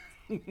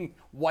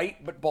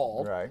 White but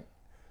bald. Right.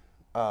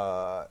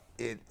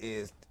 It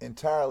is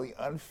entirely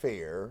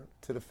unfair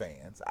to the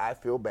fans. I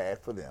feel bad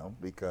for them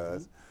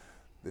because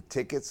the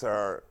tickets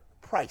are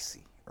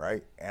pricey,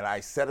 right? And I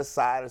set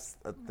aside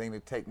a thing to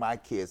take my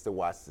kids to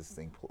watch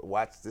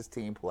this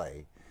team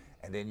play,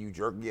 and then you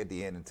jerk me at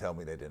the end and tell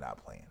me that they're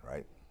not playing,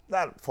 right?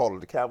 Not fault of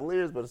the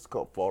Cavaliers, but it's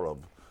fault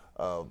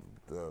of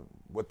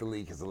what the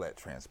league has let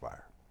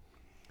transpire.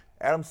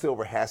 Adam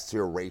Silver has to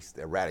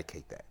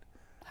eradicate that.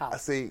 How? I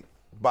see.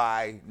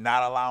 By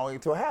not allowing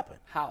it to happen.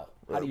 How?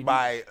 How do you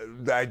by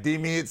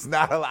deeming it's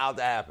not allowed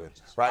to happen,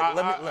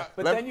 right?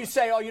 But then you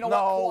say, you know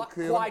what?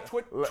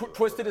 Kawhi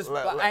twisted his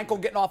ankle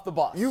getting off the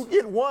bus. You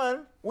get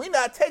one. We're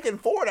not taking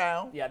 4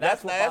 down. Yeah,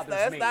 that's what bothers me.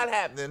 That's not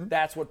happening.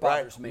 That's what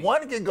bothers me.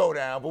 1 can go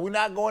down, but we're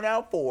not going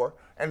down 4.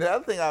 And the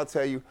other thing I'll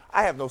tell you,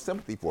 I have no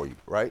sympathy for you,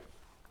 right?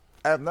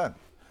 I have none.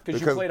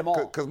 Because you played them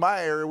all. Because my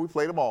area, we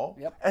played them all.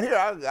 Yep. And here,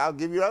 I'll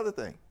give you the other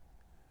thing.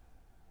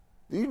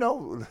 Do you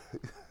know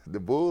the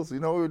Bulls, you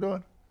know what we were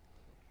doing?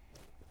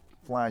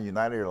 Flying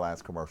United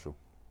Airlines commercial.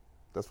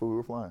 That's what we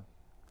were flying,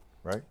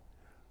 right?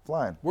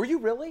 Flying. Were you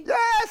really?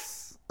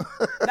 Yes!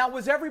 Now,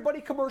 was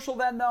everybody commercial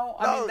then, though?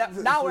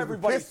 Now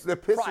everybody's the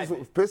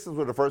Pistons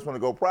were the first one to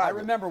go private. I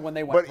remember when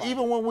they went private. But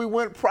even when we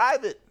went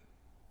private,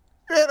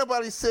 there ain't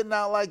nobody sitting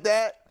out like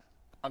that.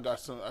 I got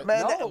some.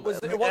 Man, it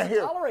wasn't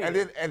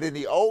tolerated. And then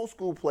the old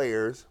school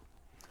players,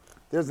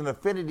 there's an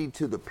affinity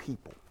to the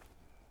people.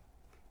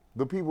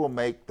 The people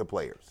make the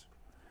players.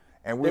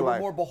 And they were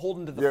more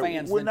beholden to the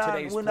fans than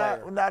today's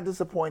players. We're not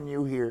disappointing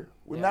you here.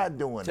 We're not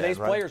doing today's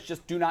that. Today's players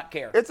just do not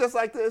care. It's just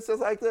like this.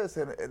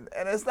 And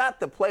it's not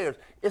the players.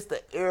 It's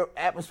the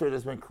atmosphere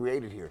that's been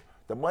created here.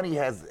 The money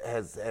has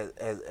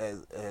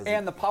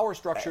and the power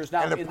structure is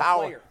now in the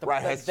player.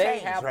 They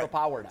have the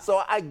power now.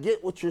 So I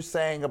get what you're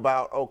saying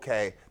about,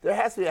 okay, there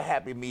has to be a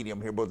happy medium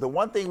here. But the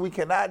one thing we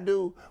cannot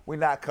do, we're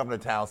not coming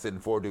to town sitting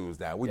 4 dudes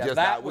down. And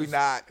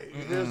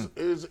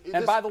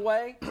by the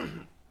way,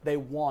 they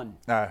won.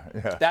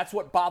 That's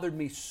what bothered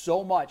me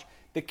so much.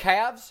 The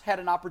Cavs had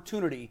an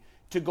opportunity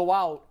to go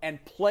out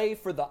and play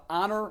for the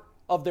honor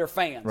of their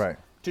fans. Right.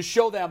 To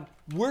show them,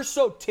 we're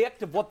so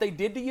ticked of what they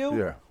did to you.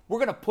 Yeah. We're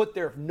going to put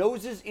their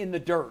noses in the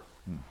dirt,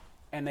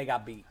 and they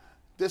got beat.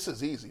 This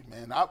is easy,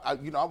 man.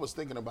 I was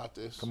thinking about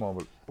this. Come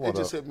on, it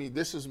just hit me.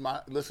 This is my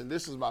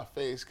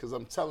face, because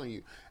I'm telling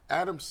you,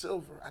 Adam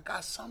Silver, I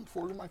got something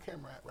for you. My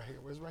camera at right here.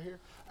 Where's it right here?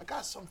 I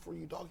got something for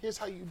you, dog. Here's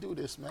how you do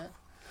this, man.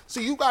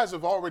 See, you guys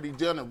have already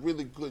done a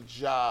really good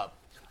job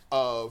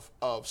of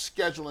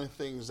scheduling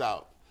things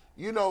out.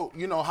 You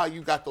know how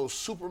you got those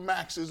super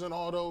maxes and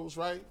all those,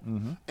 right?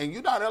 Mm-hmm. And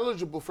you're not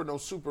eligible for no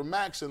super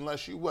max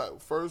unless you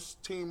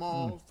first team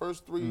all,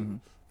 first 3,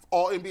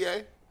 all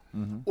NBA.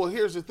 Mm-hmm. Well,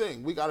 here's the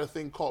thing: we got a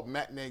thing called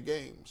matinee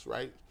games,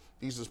 right?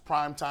 These is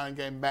primetime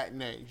game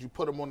matinees. You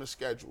put them on the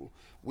schedule.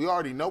 We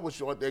already know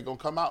what they're gonna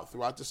come out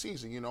throughout the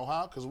season. You know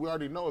how? Because we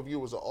already know if you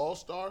was an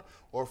all-star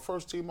or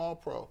first team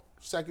all-pro,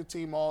 second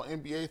team all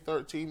NBA,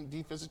 third team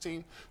defensive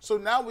team. So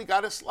now we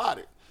got to slot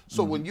it.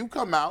 So when you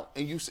come out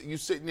and you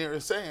sitting there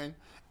and saying,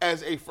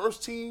 as a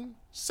first team,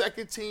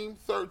 second team,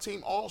 third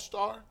team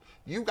all-star,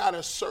 you got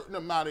a certain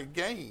amount of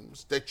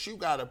games that you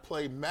got to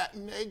play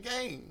matinee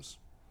games.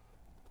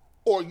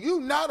 Or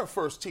you not a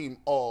first team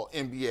all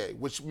NBA,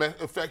 which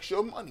affects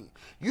your money.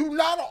 You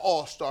not an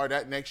all-star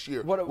that next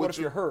year. What if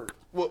you're hurt?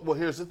 Well,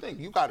 here's the thing.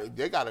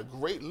 They got a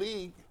great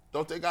league.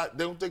 Don't they got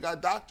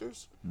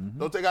doctors? Mm-hmm.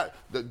 Don't they got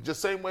the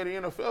same way the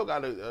NFL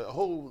got a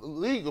whole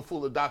league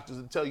full of doctors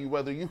to tell you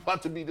whether you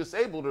want to be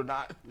disabled or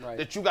not,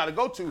 that you got to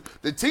go to.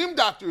 The team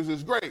doctors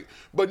is great,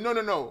 but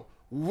no.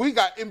 We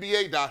got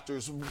NBA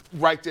doctors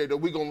right there that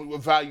we're going to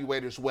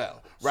evaluate as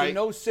well, right? So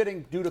no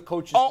sitting due to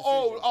coach's decision.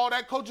 Oh,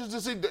 that coach's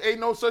decision. There ain't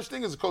no such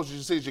thing as a coach's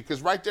decision,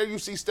 because right there you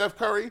see Steph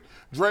Curry,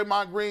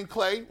 Draymond Green,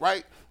 Clay,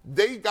 right?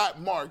 They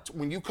got marked.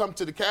 When you come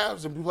to the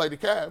Cavs and you play the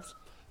Cavs,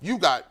 you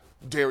got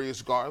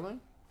Darius Garland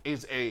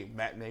is a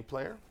matinee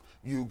player.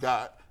 You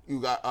got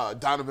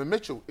Donovan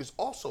Mitchell is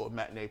also a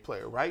matinee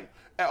player, right?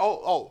 And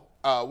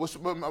what's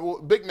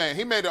big man?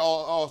 He made it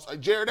all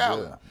Jared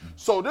Allen. Yeah.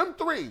 So them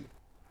 3.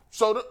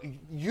 So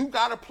you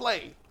got to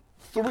play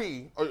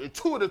 2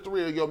 of the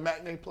 3 of your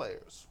matinee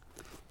players.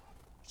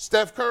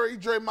 Steph Curry,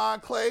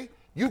 Draymond, Clay,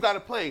 you got to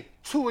play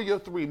 2 of your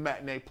 3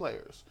 matinee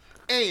players.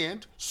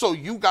 And so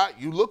you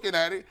looking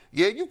at it,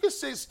 you can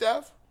sit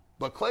Steph,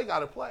 but Clay got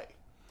to play.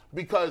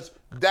 Because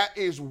that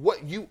is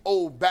what you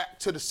owe back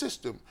to the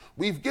system.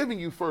 We've given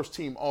you first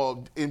team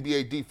all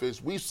NBA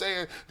defense. We're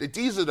saying that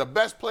these are the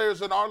best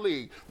players in our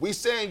league. We're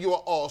saying you're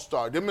an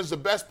all-star. Them is the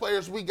best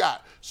players we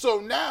got. So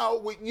now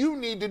what you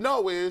need to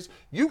know is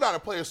you got to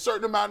play a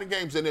certain amount of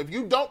games. And if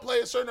you don't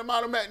play a certain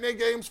amount of matinee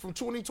games from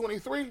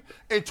 2023,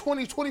 in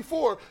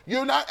 2024,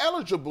 you're not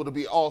eligible to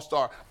be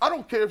all-star. I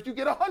don't care if you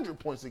get 100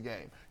 points a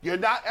game. You're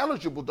not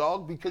eligible,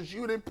 dog, because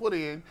you didn't put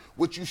in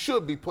what you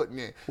should be putting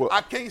in. Well,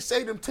 I can't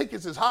say them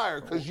tickets is higher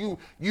because you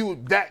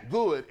that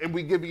good and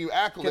we giving you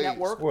accolades. Can that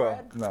work,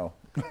 Brad? No,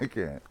 it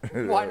can't.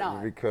 Why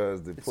not?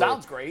 Because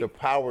sounds great. The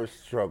power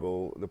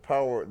struggle, the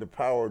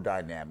power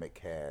dynamic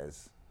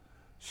has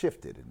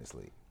shifted in this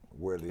league.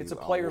 It's a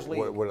players' league.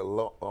 Where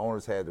the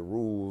owners had the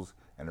rules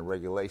and the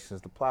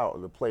regulations,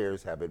 the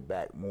players have it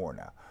back more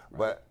now. Right.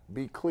 But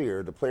be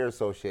clear, the Player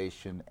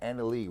Association and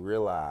the league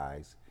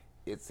realize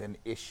it's an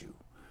issue.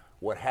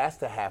 What has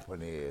to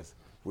happen is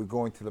we're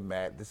going to the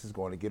mat. This is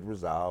going to get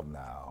resolved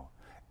now.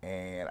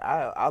 And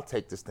I'll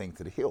take this thing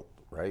to the hilt,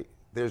 right?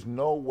 There's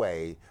no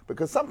way,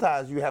 because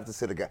sometimes you have to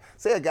sit a guy.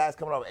 Say a guy's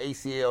coming off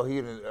ACL, he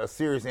had a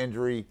serious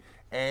injury,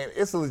 and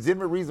it's a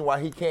legitimate reason why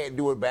he can't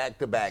do it back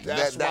to back.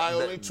 That's why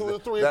only 2 or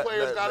 3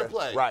 players got to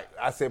play. Right.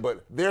 I said,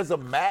 but there's a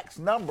max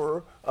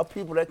number of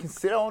people that can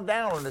sit on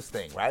down on this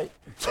thing, right?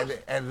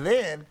 And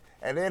then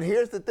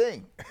here's the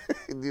thing.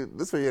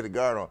 This is where you have to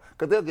guard on,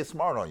 because they'll get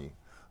smart on you.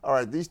 All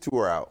right, these 2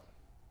 are out,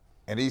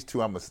 and these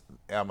 2 I'm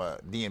a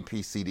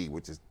DNP CD,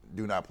 which is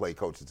do not play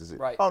coaches decision.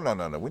 Right. Oh no,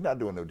 we're not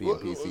doing no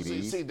DNP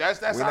CDs. See,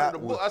 that's out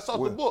of the book. That's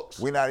off the books.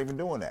 We're not even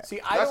doing that. See,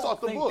 I don't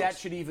think that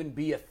should even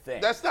be a thing.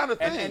 That's not a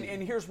thing.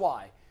 And here's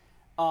why.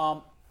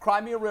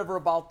 Cry me a river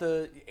about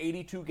the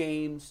 82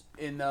 games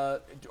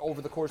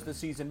over the course of the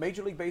season.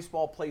 Major League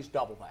Baseball plays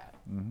double that.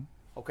 Mm-hmm.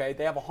 Okay,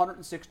 they have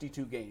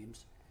 162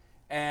 games.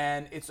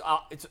 And it's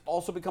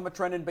also become a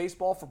trend in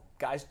baseball for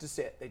guys to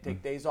sit. They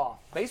take days off.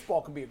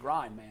 Baseball can be a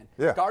grind, man.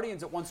 Yeah.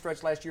 Guardians at one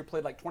stretch last year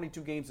played like 22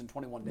 games in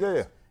 21 days.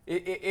 Yeah.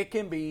 It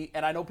can be,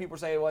 and I know people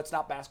say, well, it's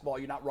not basketball.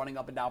 You're not running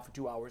up and down for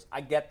 2 hours. I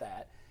get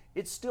that.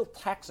 It's still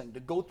taxing to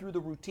go through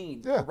the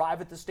routine, arrive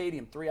at the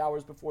stadium 3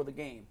 hours before the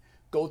game,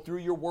 go through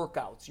your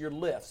workouts, your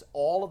lifts,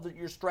 all of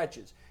your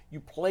stretches. You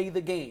play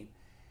the game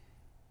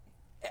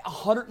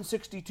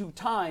 162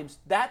 times.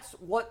 That's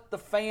what the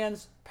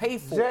fans pay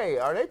for. Jay,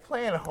 are they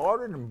playing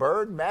harder than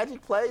Bird and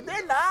Magic play?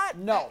 They're not.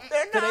 No.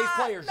 They're not. Today's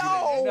players,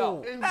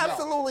 no,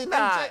 absolutely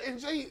not. And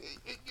Jay,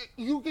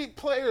 you get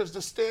players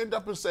to stand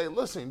up and say,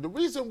 listen, the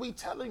reason we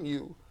telling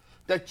you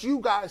that you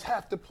guys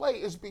have to play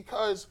is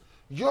because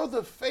you're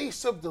the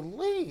face of the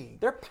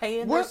league. They're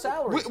paying their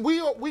salaries.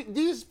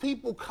 These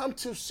people come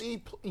to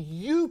see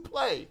you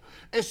play.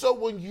 And so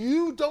when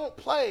you don't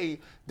play,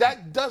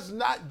 that does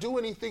not do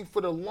anything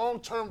for the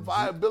long-term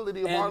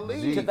viability of our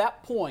league. To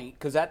that point,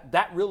 because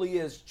that really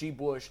is, G.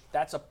 Bush,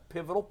 that's a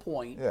pivotal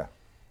point. Yeah.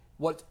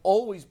 What's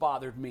always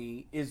bothered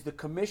me is the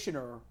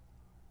commissioner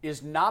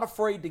is not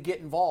afraid to get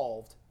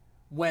involved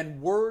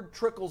when word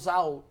trickles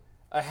out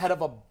ahead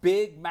of a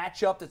big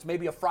matchup that's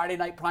maybe a Friday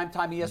night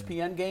primetime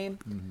ESPN game.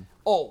 Mm-hmm.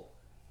 Oh,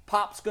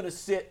 Pop's going to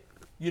sit,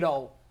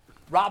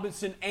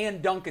 Robinson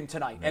and Duncan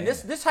tonight. Man. And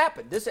this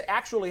happened. This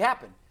actually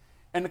happened.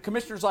 And the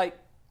commissioner's like,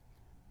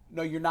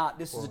 no, you're not.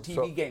 This is a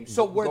TV game.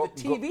 So where the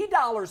TV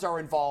dollars are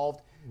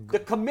involved, the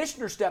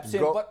commissioner steps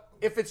in. But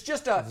if it's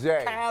just a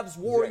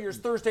Cavs-Warriors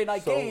Thursday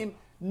night game,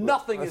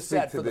 nothing is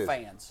said for the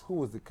fans. Who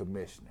was the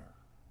commissioner?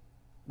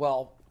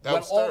 Well,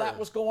 when all that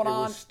was going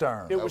on,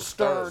 it was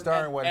Stern.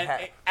 Stern wasn't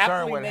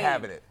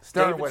having it.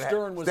 Stern wasn't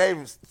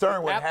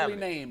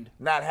having it.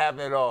 Not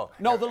having it all.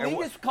 No, the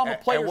league has become a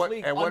players'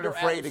 league. And wasn't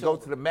afraid to go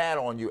to the mat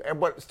on you.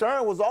 But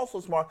Stern was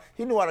also smart.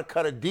 He knew how to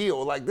cut a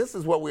deal. Like, this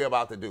is what we're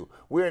about to do.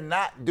 We're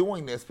not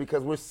doing this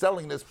because we're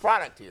selling this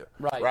product here.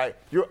 Right?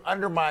 You're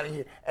undermining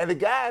here. And the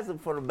guys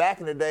from the back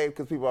in the day,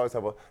 because people always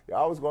have you're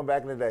always going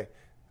back in the day,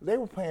 they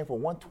were paying for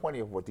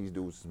 1/20 of what these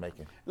dudes is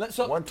making.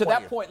 So to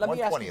that point, let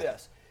me ask you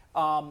this.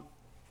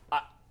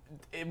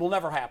 It will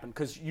never happen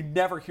because you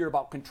never hear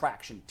about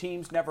contraction.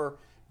 Teams never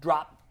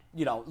drop,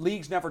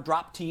 leagues never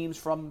drop teams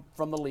from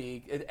the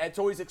league. It's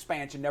always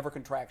expansion, never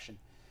contraction.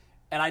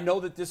 And I know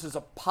that this is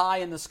a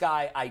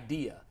pie-in-the-sky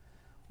idea,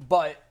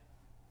 but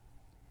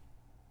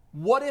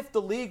what if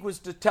the league was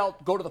to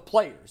go to the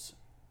players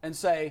and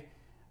say,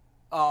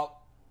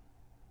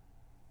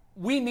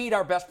 we need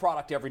our best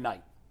product every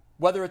night,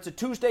 whether it's a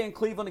Tuesday in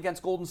Cleveland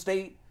against Golden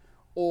State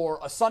or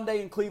a Sunday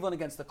in Cleveland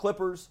against the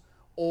Clippers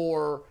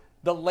or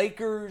the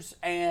Lakers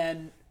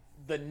and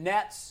the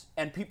Nets,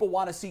 and people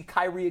want to see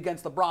Kyrie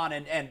against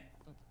LeBron, and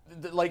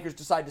the Lakers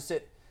decide to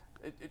sit.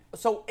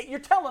 So you're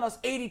telling us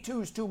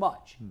 82 is too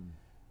much.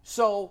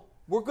 So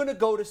we're going to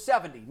go to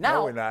 70. Now,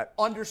 no, we're not.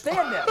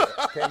 Understand this.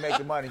 Can't make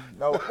the money.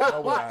 No,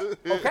 we're not.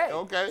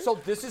 Okay.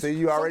 So this is. So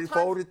you already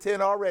folded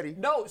 10 already.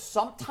 No,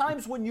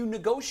 sometimes when you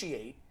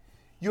negotiate,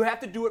 you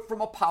have to do it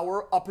from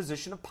a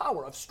position of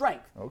power, of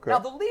strength. Okay. Now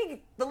the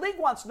league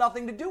wants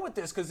nothing to do with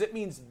this because it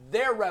means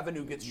their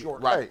revenue gets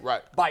shortened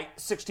by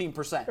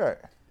 16%. Right.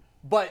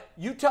 But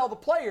you tell the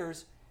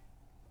players,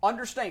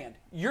 understand,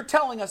 you're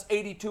telling us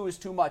 82 is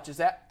too much.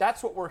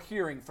 That's what we're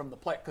hearing from the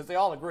players because they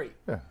all agree.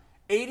 Yeah.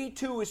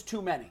 82 is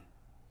too many.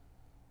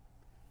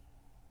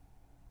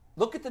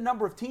 Look at the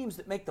number of teams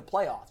that make the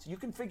playoffs. You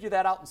can figure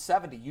that out in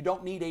 70. You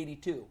don't need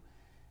 82.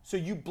 So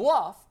you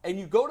bluff and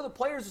you go to the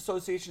Players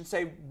Association and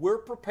say, we're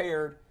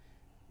prepared.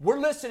 We're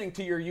listening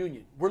to your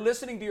union. We're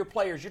listening to your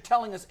players. You're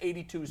telling us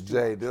 82 is too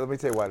much. Jay, let me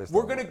tell you why this.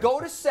 We're going to go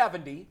to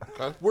 70.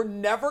 Okay. We're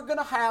never going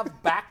to have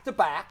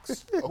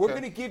back-to-backs. Okay. We're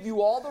going to give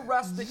you all the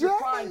rest that you're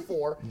crying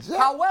for.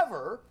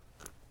 However,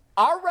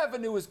 our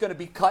revenue is going to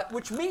be cut,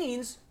 which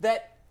means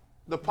that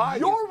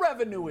your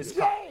revenue is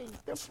cut.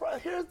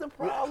 Here's the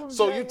problem.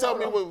 So you tell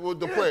me what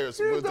the players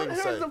what they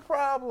say. Here's the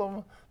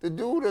problem. The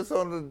dude that's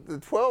on the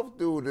 12th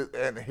dude,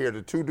 and here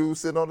the two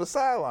dudes sitting on the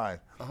sideline,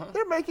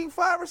 they're making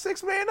 $5 or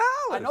 $6 million.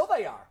 I know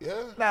they are.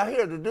 Yeah. Now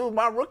here, the dude,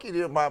 my rookie,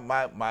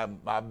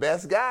 my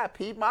best guy,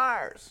 Pete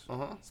Myers,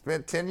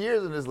 spent 10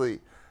 years in this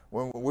league.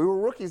 When we were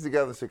rookies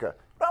together in Chicago.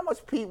 How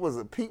much Pete was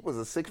a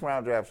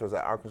 6th-round draft choice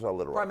at Arkansas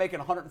Little Rock? Probably making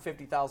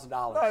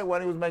 $150,000. No,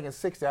 when he was making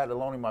 60, I had to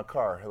loan him my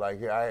car.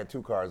 Like, I had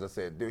 2 cars. I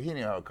said, dude, he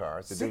didn't have a car.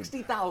 I said,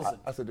 $60,000.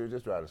 I said, dude,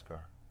 just drive this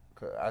car.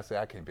 I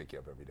said, I can't pick you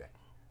up every day.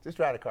 Just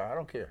drive the car. I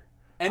don't care.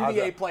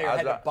 NBA player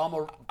had to bum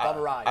a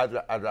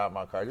ride. I drive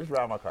my car. Just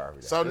drive my car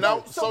every day. So now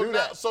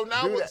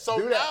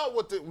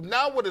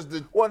what is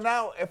the? Well,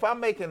 now if I'm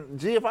making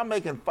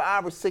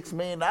 $5 or $6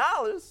 million.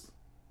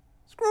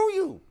 Screw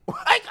you.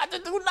 I ain't got to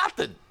do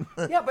nothing.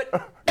 Yeah, but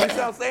you know what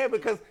I'm saying?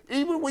 Because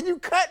even when you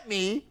cut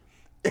me,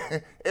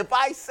 if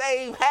I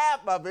save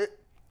half of it,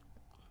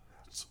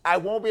 I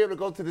won't be able to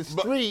go to the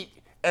street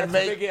and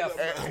make.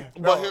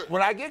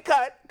 When I get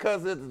cut,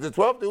 because the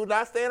 12th dude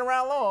not staying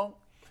around long,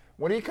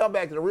 when he come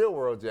back to the real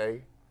world,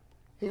 Jay,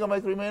 he gonna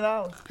make $3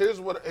 million. Here's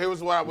what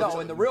I would.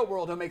 No, in the real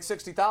world, he'll make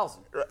 $60,000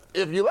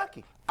 if you're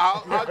lucky.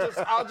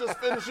 I'll just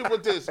finish it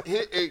with this.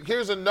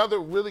 Here's another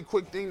really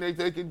quick thing they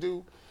can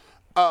do.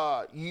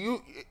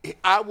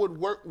 I would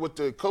work with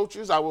the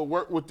coaches. I would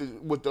work with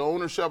the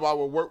ownership. I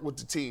would work with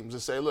the teams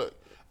and say, look,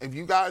 if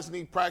you guys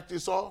need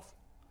practice off,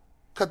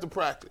 cut the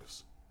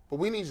practice. but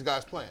we need these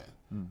guys playing.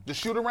 The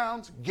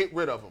shoot-arounds, get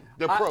rid of them.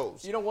 They're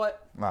pros. You know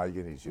what? No,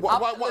 you need shoot.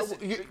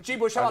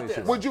 G-Bush, how about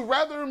this? Would you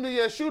rather them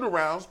be at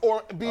shoot-arounds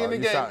or be in the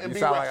game and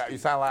be rested? You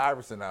sound like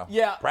Iverson now.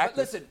 Yeah, practice.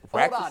 But listen,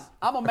 practice. hold on.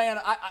 I'm a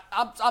man.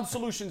 I'm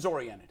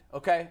solutions-oriented,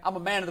 okay? I'm a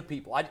man of the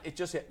people. It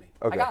just hit me.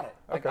 Okay. I got it.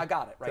 Okay. I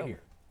got it right Tell here.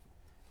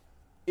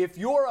 me. If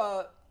you're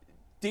a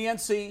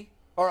DNC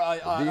or a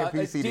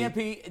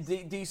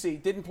DNP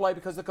DC, didn't play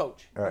because of the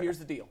coach. Right. Here's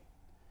the deal.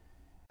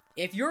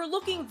 If you're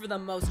looking for the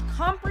most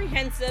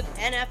comprehensive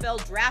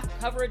NFL draft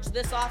coverage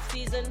this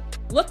offseason,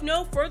 look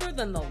no further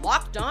than the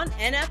Locked On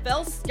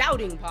NFL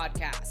Scouting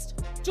Podcast.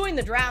 Join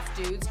the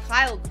draft dudes,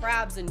 Kyle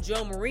Krabs and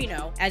Joe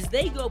Marino, as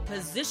they go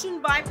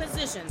position by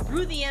position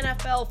through the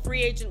NFL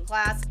free agent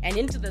class and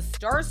into the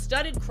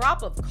star-studded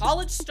crop of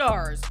college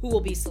stars who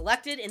will be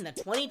selected in the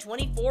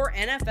 2024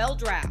 NFL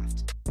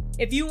Draft.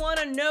 If you want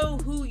to know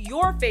who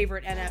your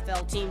favorite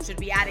NFL team should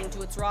be adding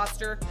to its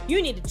roster,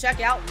 you need to check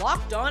out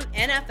Locked On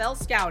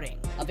NFL Scouting,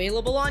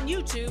 available on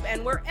YouTube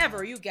and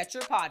wherever you get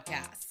your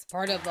podcasts.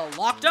 Part of the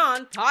Locked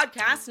On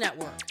Podcast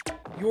Network.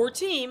 Your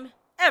team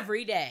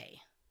every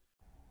day.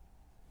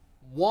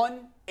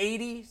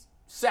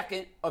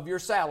 1/82nd of your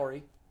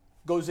salary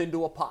goes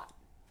into a pot.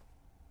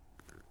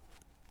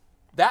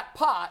 That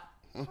pot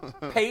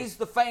pays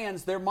the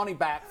fans their money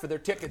back for their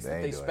tickets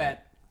that they spent.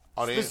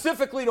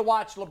 Specifically to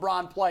watch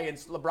LeBron play, and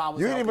LeBron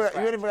was You ain't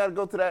even got to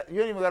go to that. You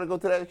ain't even got to go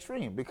to that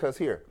extreme, because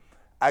here,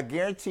 I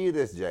guarantee you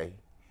this, Jay.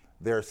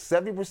 There are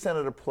 70%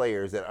 of the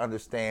players that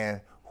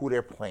understand who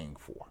they're playing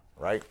for,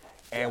 right,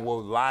 and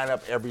will line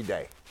up every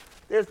day.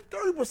 There's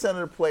 30% of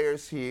the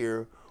players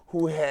here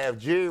who have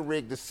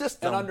jerry-rigged the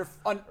system. And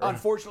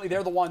unfortunately,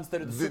 they're the ones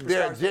that are the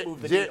superstars that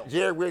move the needle.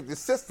 Jerry-rigged the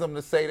system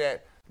to say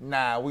that,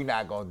 nah, we're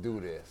not going to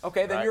do this.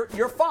 Okay, then right?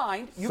 you're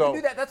fine. You can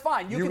do that. That's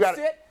fine. You can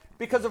sit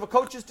because of a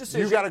coach's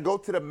decision. You got to go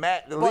to the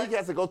mat. The league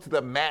has to go to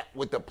the mat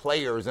with the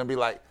players and be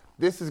like,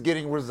 this is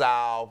getting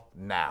resolved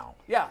now.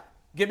 Yeah.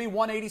 Give me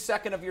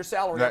 1/82nd of your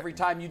salary every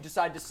time you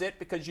decide to sit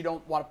because you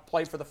don't want to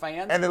play for the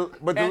fans.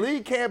 But the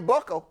league can't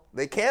buckle.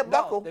 They can't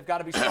buckle. They've got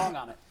to be strong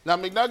on it. Now,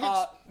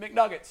 McNuggets?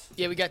 McNuggets.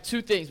 Yeah, we got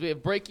two things. We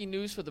have breaking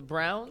news for the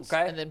Browns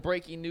and then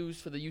breaking news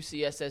for the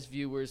UCSS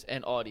viewers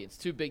and audience.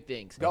 Two big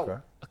things. Go. Okay.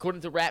 According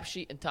to Rap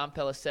Sheet and Tom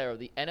Pelissero,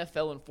 the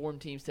NFL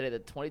informed teams today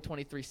that the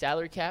 2023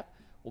 salary cap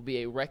will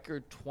be a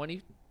record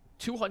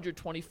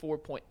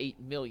 $224.8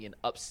 million,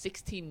 up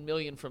 $16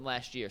 million from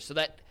last year. So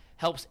that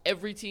helps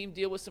every team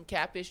deal with some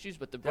cap issues,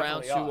 but the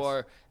Browns, who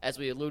are, as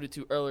we alluded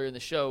to earlier in the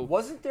show,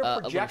 wasn't there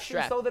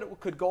projections though that it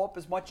could go up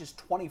as much as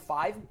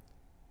 $25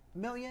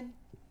 million?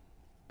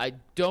 I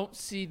don't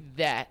see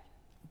that,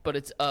 but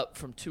it's up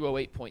from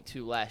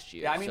 208.2 last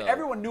year. Yeah, I mean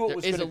everyone knew it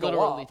was going to go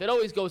up. Relief. It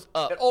always goes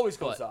up. It always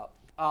goes up.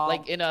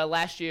 Like in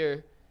last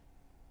year,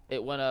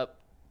 it went up.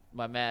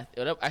 My math,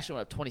 it actually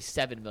went up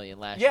 $27 million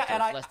last year. So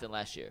it's less than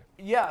last year.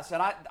 Yes,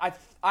 and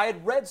I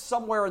had read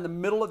somewhere in the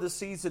middle of the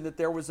season that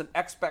there was an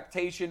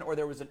expectation or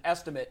there was an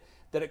estimate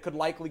that it could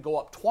likely go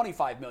up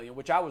 $25 million,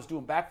 which I was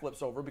doing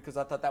backflips over because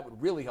I thought that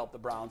would really help the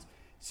Browns.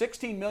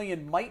 $16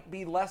 million might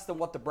be less than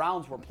what the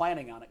Browns were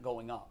planning on it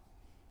going up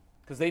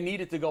because they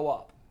need it to go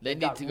up. They've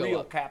got to go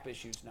real up. Cap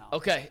issues now.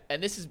 Okay,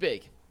 and this is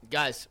big.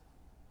 Guys,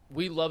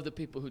 we love the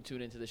people who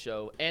tune into the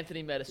show.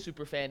 Anthony met a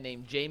super fan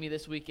named Jamie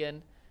this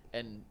weekend.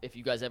 And if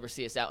you guys ever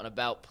see us out and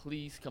about,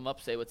 please come up,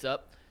 say what's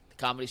up. The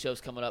comedy show's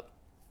coming up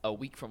a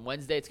week from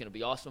Wednesday. It's going to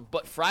be awesome.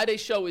 But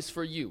Friday's show is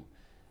for you.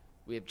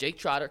 We have Jake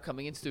Trotter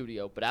coming in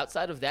studio. But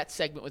outside of that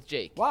segment with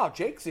Jake. Wow,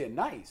 Jake's in.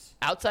 Nice.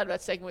 Outside of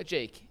that segment with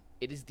Jake,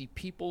 it is the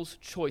People's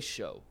Choice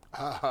Show.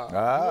 We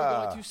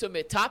are going to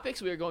submit topics.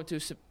 We are going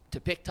to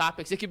pick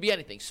topics. It could be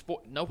anything.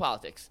 Sport, no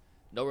politics,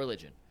 no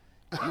religion.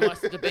 You want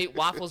us to debate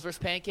waffles versus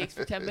pancakes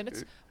for 10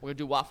 minutes? We're going to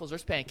do waffles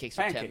versus pancakes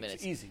for 10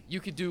 minutes. Easy. You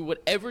could do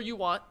whatever you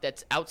want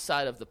that's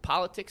outside of the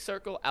politics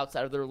circle,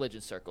 outside of the religion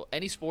circle.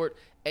 Any sport,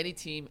 any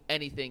team,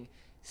 anything.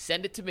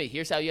 Send it to me.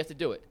 Here's how you have to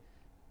do it.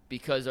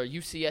 Because our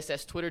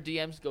UCSS Twitter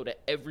DMs go to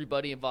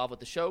everybody involved with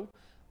the show.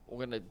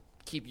 We're going to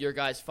keep your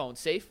guys' phone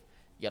safe.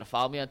 You got to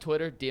follow me on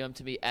Twitter. DM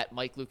to me at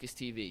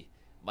MikeLucasTV.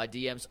 My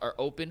DMs are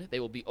open. They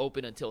will be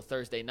open until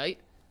Thursday night.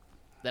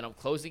 Then I'm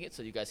closing it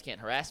so you guys can't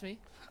harass me.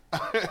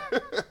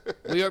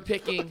 We are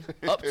picking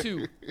up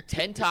to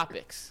 10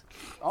 topics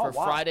for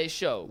Friday's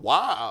show.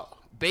 Wow.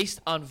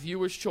 Based on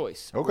viewers'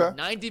 choice. Okay.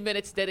 90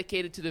 minutes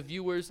dedicated to the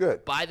viewers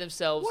by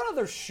themselves. What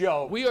other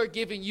show? We are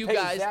giving you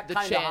guys that the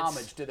kind chance. of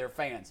homage to their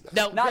fans.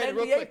 Now, not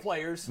Brandon, NBA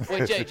players.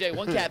 Wait, Jay,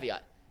 one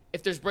caveat.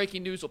 If there's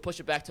breaking news, we'll push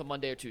it back till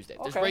Monday or Tuesday.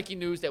 If there's breaking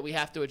news that we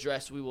have to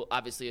address, we will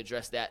obviously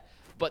address that.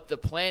 But the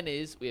plan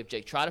is we have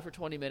Jake Trotter for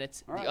 20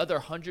 minutes. The other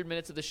 100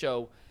 minutes of the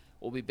show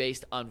will be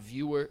based on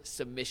viewer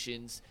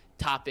submissions,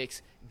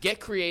 topics.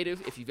 Get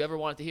creative. If you've ever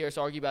wanted to hear us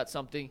argue about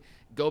something,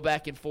 go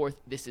back and forth.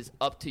 This is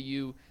up to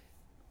you.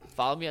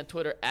 Follow me on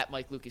Twitter at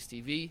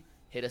MikeLucasTV.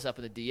 Hit us up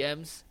in the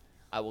DMs.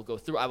 I will go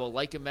through. I will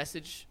like a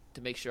message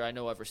to make sure I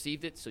know I've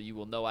received it, so you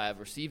will know I have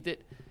received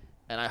it.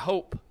 And I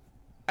hope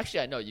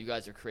Actually, I know you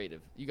guys are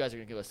creative. You guys are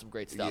going to give us some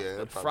great stuff. Yeah,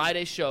 but probably.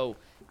 Friday's show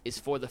is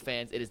for the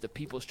fans. It is the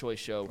People's Choice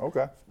Show.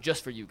 Okay.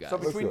 Just for you guys. So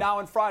between now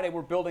and Friday,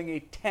 we're building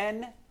a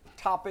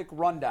 10-topic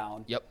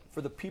rundown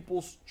for the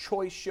People's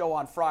Choice Show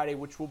on Friday,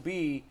 which will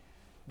be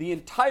the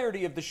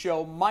entirety of the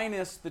show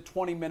minus the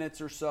 20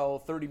 minutes or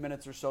so, 30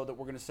 minutes or so that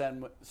we're going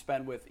to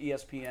spend with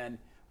ESPN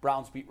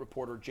Browns beat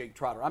reporter Jake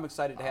Trotter. I'm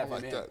excited to have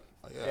him in.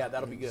 Yeah,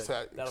 that'll be good.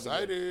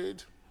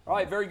 Excited. All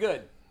right, very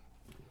good.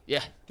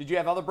 Yeah. Did you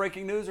have other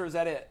breaking news, or is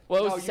that it?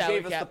 Well, no, you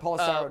gave us the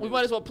Pelissero We news.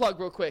 might as well plug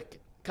real quick.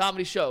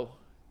 Comedy show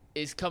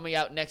is coming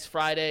out next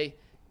Friday.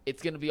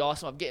 It's going to be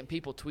awesome. I'm getting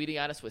people tweeting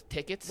at us with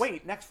tickets.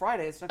 Wait, next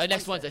Friday? It's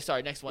next Wednesday.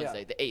 Sorry, next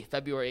Wednesday, the 8th,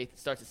 February 8th. It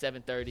starts at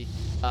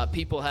 7:30.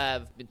 People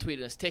have been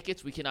tweeting us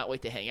tickets. We cannot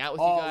wait to hang out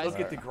with you guys. Look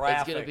at the graphic.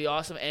 It's going to be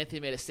awesome. Anthony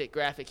made a sick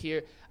graphic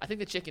here. I think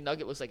the chicken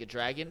nugget looks like a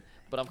dragon,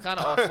 but I'm kind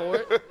of all for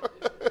it.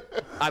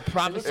 I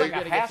promise you're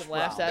going to get some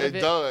laughs out of it.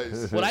 It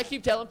does. What I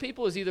keep telling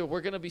people is either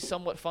we're going to be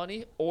somewhat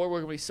funny or we're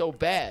going to be so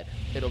bad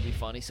it'll be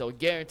funny. So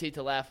guaranteed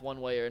to laugh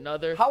one way or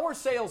another. How are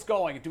sales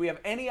going? Do we have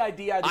any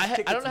idea?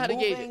 I don't know how to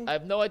gauge it. I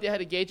have no idea how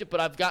to gauge it, but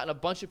I've gotten a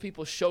bunch of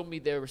people show me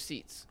their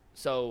receipts.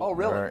 So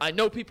really? I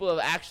know people have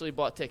actually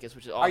bought tickets,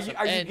 which is awesome.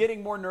 Are you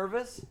getting more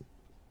nervous?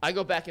 I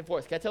go back and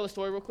forth. Can I tell a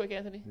story real quick,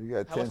 Anthony? You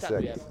got How 10 much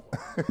time seconds.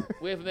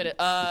 We have a minute.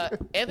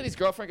 Anthony's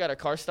girlfriend got her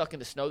car stuck in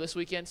the snow this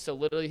weekend, so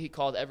literally he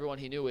called everyone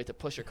he knew. We had to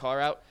push her car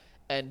out.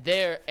 And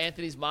there,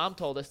 Anthony's mom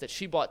told us that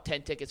she bought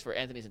 10 tickets for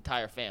Anthony's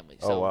entire family.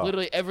 So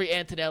literally every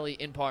Antonelli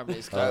in Parma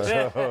is coming.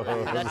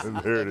 That's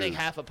I think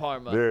half of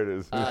Parma. There it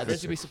is. There's going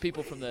to be some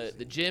people from the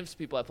gyms,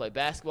 people I play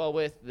basketball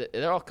with.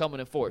 They're all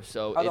coming in force.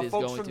 So Are it the is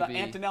folks going from to the be.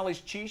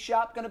 Antonelli's Cheese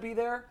Shop going to be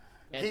there?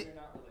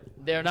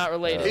 They're not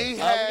related. He We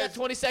got has-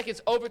 20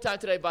 seconds. Overtime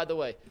today, by the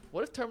way.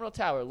 What if Terminal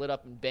Tower lit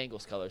up in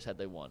Bengals colors had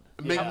they won?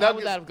 How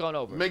would that have gone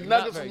over? Not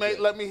McNuggets very may good.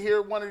 let me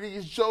hear one of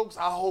these jokes.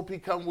 I hope he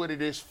come with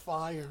it. It's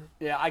fire.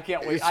 Yeah, I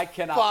can't wait. It's I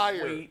cannot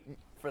fire. wait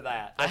for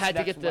that. I That's had to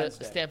next get the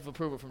Wednesday. stamp of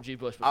approval from G.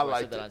 Bush before I I said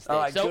liked that it. on stage. All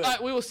right, So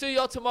good. we will see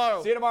y'all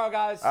tomorrow. See you tomorrow,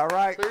 guys. All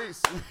right.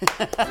 Peace.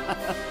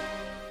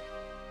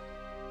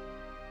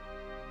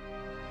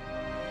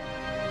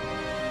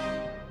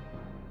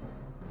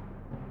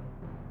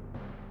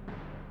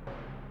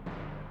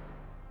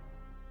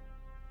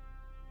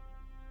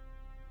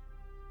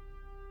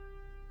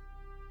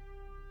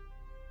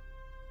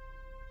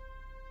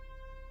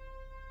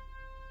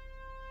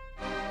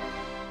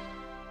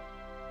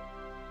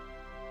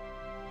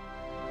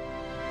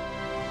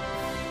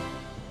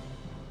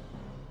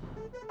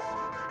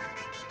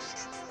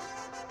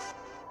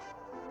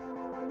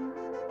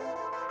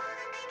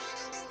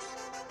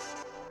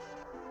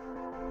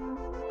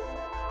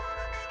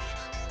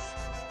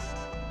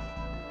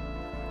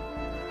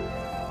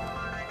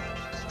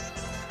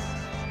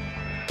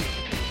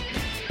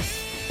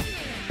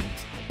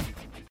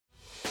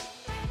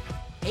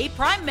 Hey,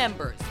 Prime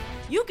members,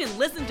 you can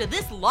listen to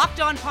this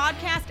Locked On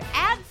podcast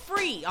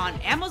ad-free on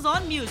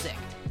Amazon Music.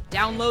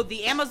 Download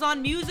the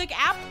Amazon Music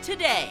app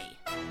today.